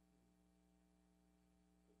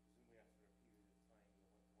 But presumably after a period of time, the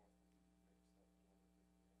white dwarf will be mixed up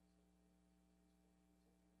along with everything else out there.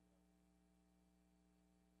 Something like that. Matthew Benquist was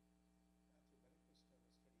studying this guy.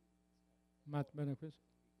 Matt Benquist.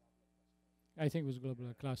 Only globular cluster. I think it was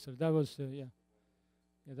globular cluster. That was yeah.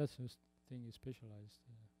 That's the thing he specialized.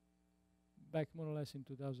 Back more or less in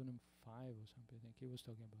 2005 or something. I think he was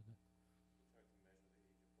talking about that. We tried to measure the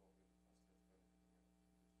age of globular clusters, but everything else,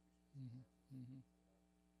 distribution Mm-hmm. stars. Mhm.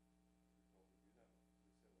 We probably do that. We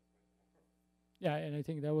said it's quite tomorrow. Yeah, and I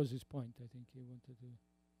think that was his point. I think he wanted to.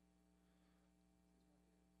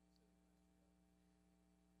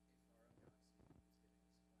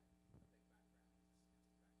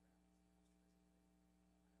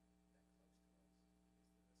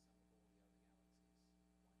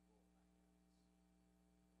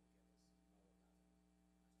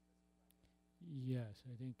 Yes,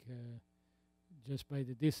 I think just by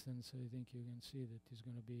the distance, I think you can see that it's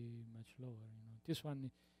going to be much lower. You know, this one.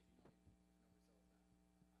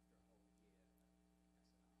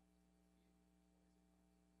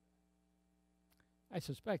 I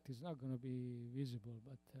suspect it's not going to be visible,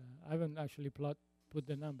 but I haven't actually put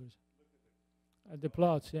the numbers. The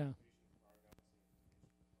plots, yeah,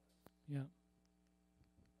 yeah.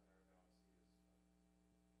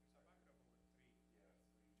 It's a factor of over 3.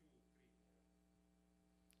 Yeah, 3. 2,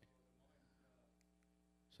 3. So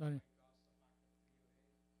the moment Sorry. it crossed the factor 3 away, it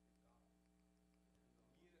gone.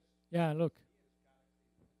 And the nearest Yeah, look. galaxy is almost 1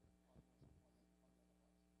 megaparsec.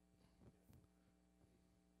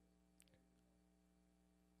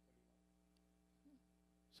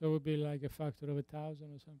 So it would be like a factor of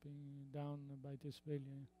 1,000 or something down by this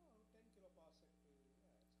value. No, 10 kiloparsec to, yeah, it's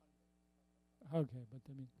 100. Okay, but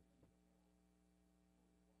I mean,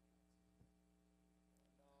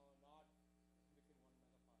 No, not within 1 megaparsec.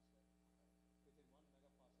 Within 1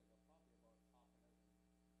 megaparsec are probably about half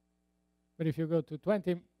a dozen. but if you go to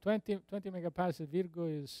 20 megaparsec, Virgo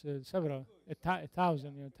is several, Virgo is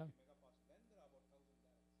 1,000. You know, 20 megaparsec. Then there are about 1,000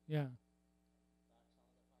 galaxies. yeah. That's another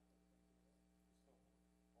factor of 20 away.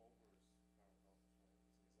 Olber's paradox, right? It's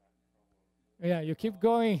an exact problem. Yeah, you keep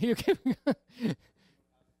going. You keep. We don't have the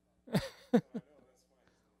problem. No, I know, that's fine.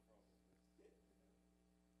 It's no problem.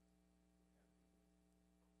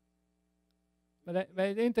 But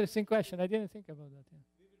interesting question. I didn't think about that. Yeah.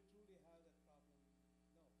 We will truly have that problem. No,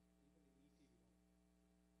 even in ET we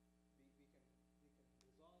don't. We can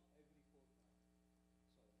resolve every photon source, even in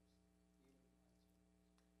Einstein.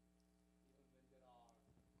 Even when there are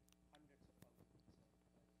hundreds of thousands of galaxies. So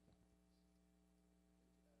I'm not talking about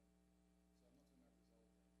resolving, but having evidence for that population background, unresolved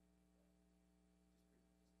sources, is Not in ET.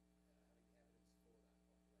 but we're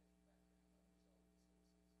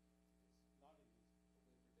predicting that we'll have binary black hole background,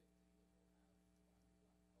 possibly for design sensitivity of fast finder.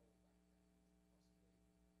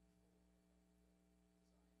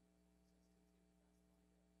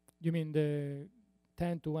 You mean the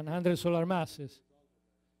 10 to 100 solar masses?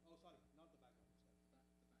 Oh, sorry, not the background. Sorry. The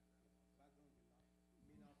background. The background may not be resolved. So would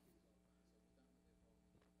that not be a problem? I know this is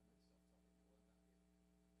off topic, but won't that be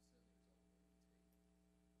certainly resolvable in ET?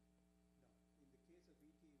 No. In the case of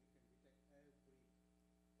ET, we can detect every binary in the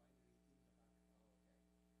background. Oh,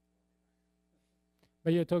 okay. It won't be background.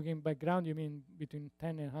 But you're talking background, you mean between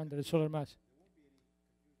 10 and 100 solar masses? There won't be any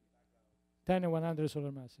confusion background. 10 and 100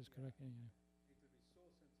 solar masses, correct? Yeah, yeah. It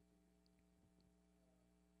will be so sensitive.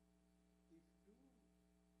 If two coalescences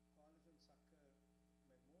occur by more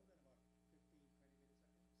than about 15, 20 milliseconds, we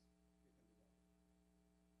can resolve. That's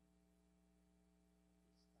the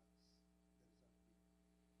result we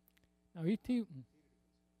Now, ET. theoretical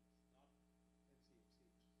solutions, not NCHC. That's what we are doing now. And we know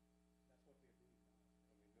that there aren't that many binaries in the universe. We don't know. I think we do know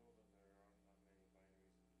from the rates from LIGO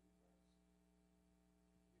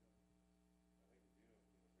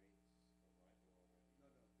already. No,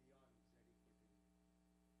 beyond Z equal to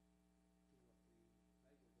 2 or 3, LIGO doesn't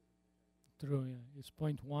measure anything. True, yeah. It's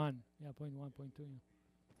 0.1. Yeah, 0.1, 0.2. Yeah.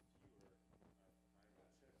 Fewer at high redshifts than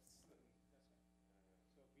That's right. So we don't, in that sense, I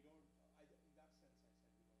said we don't know what the binary black hole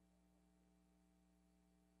population is. it's certainly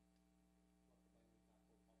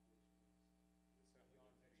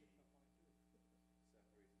Beyond going to be redshift of 0.2.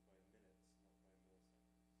 separated by minutes, not by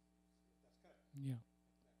milliseconds. That's correct. Yeah. Exactly, yeah.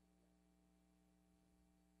 So we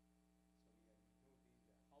have no danger.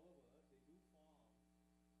 However, they do form,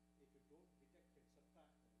 if you don't detect and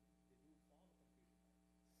subtract them, they do form a computed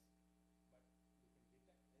band. But we can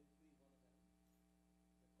detect every one of them.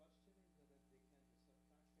 The question is whether they can be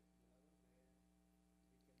subtracted to the level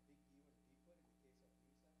where we can dig even deeper.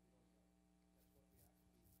 In the case of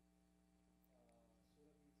LISA, we don't know. That's what we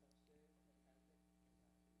actually,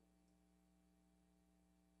 Surabhi's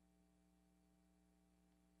upstairs at Caltech is actually working on.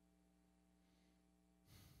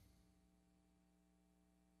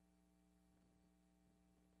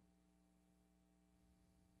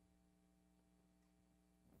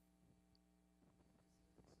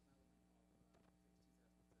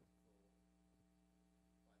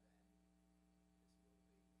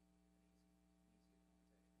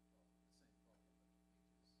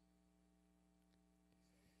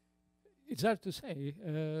 It's hard to say.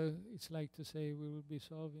 It's like to say we will be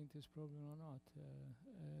solving this problem or not.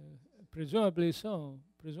 Presumably so.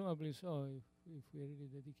 Presumably so, if we really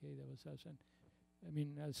dedicate ourselves. And I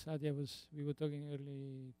mean, as Satya we were talking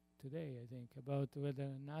early today, I think, about whether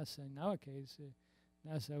NASA, in our case,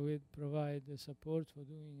 NASA would provide the support for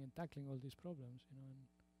doing and tackling all these problems, you know,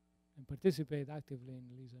 and participate actively in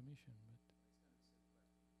LISA mission.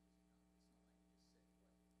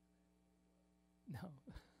 But no.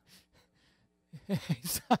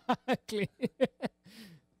 Exactly.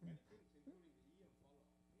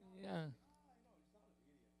 Yeah.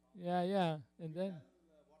 Yeah, yeah. And then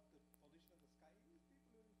What the position of the sky is,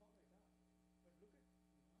 people will follow it up. But look at,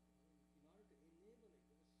 in order to enable it,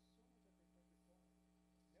 there was so much of effort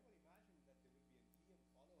required. Never imagined that there will be an EM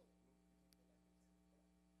follow-up group behind the light.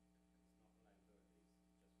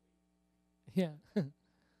 yeah.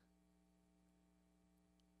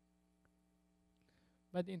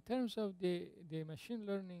 But in terms of the machine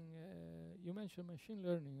learning, you mentioned machine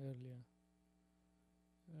learning earlier.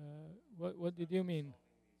 What did you mean?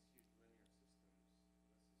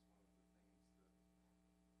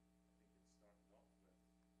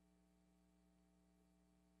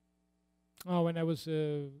 Oh, when I was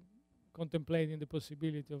contemplating the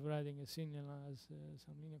possibility of writing a signal as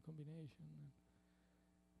some linear combination.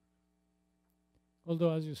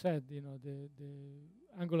 Although, as you said, you know, the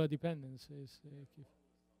angular dependence is key.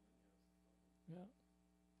 Yeah.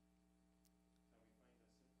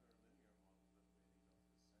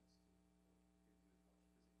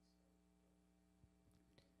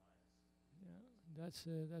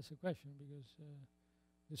 Yeah, that's a question because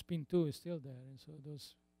the spin 2 is still there, and so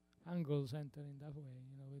those angles enter in that way,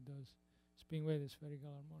 you know, with those spin-weighted spherical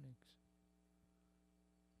harmonics.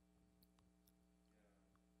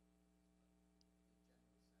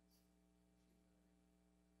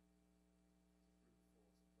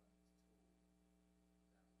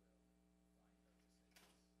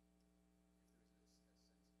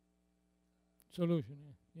 Solution,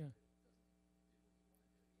 yeah.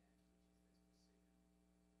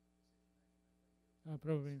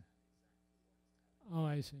 Probably. Oh,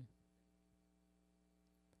 I see.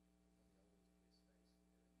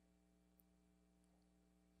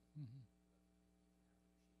 Mhm.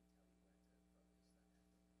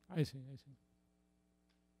 I see, I see.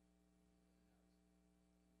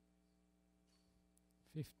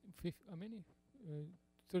 How many?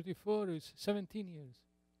 34 is 17 years.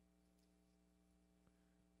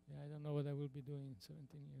 Yeah, I don't know what I will be doing in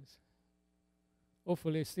 17 years.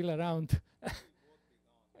 Hopefully, still around.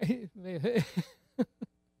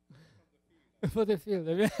 For the field.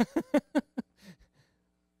 Yeah,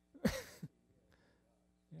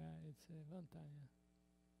 it's a long time. Yeah.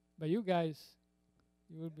 But you guys,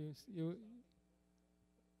 you will be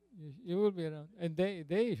you will be around, and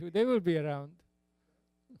they will be around.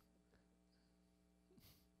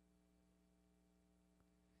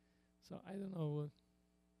 So I don't know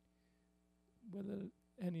whether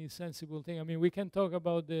any sensible thing. I mean, we can talk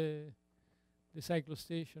about the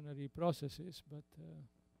cyclostationary processes, but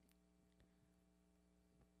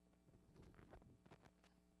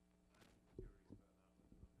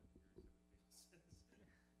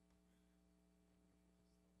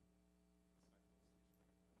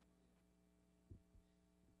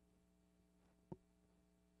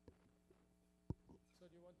so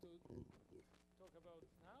do you want to talk about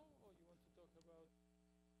now?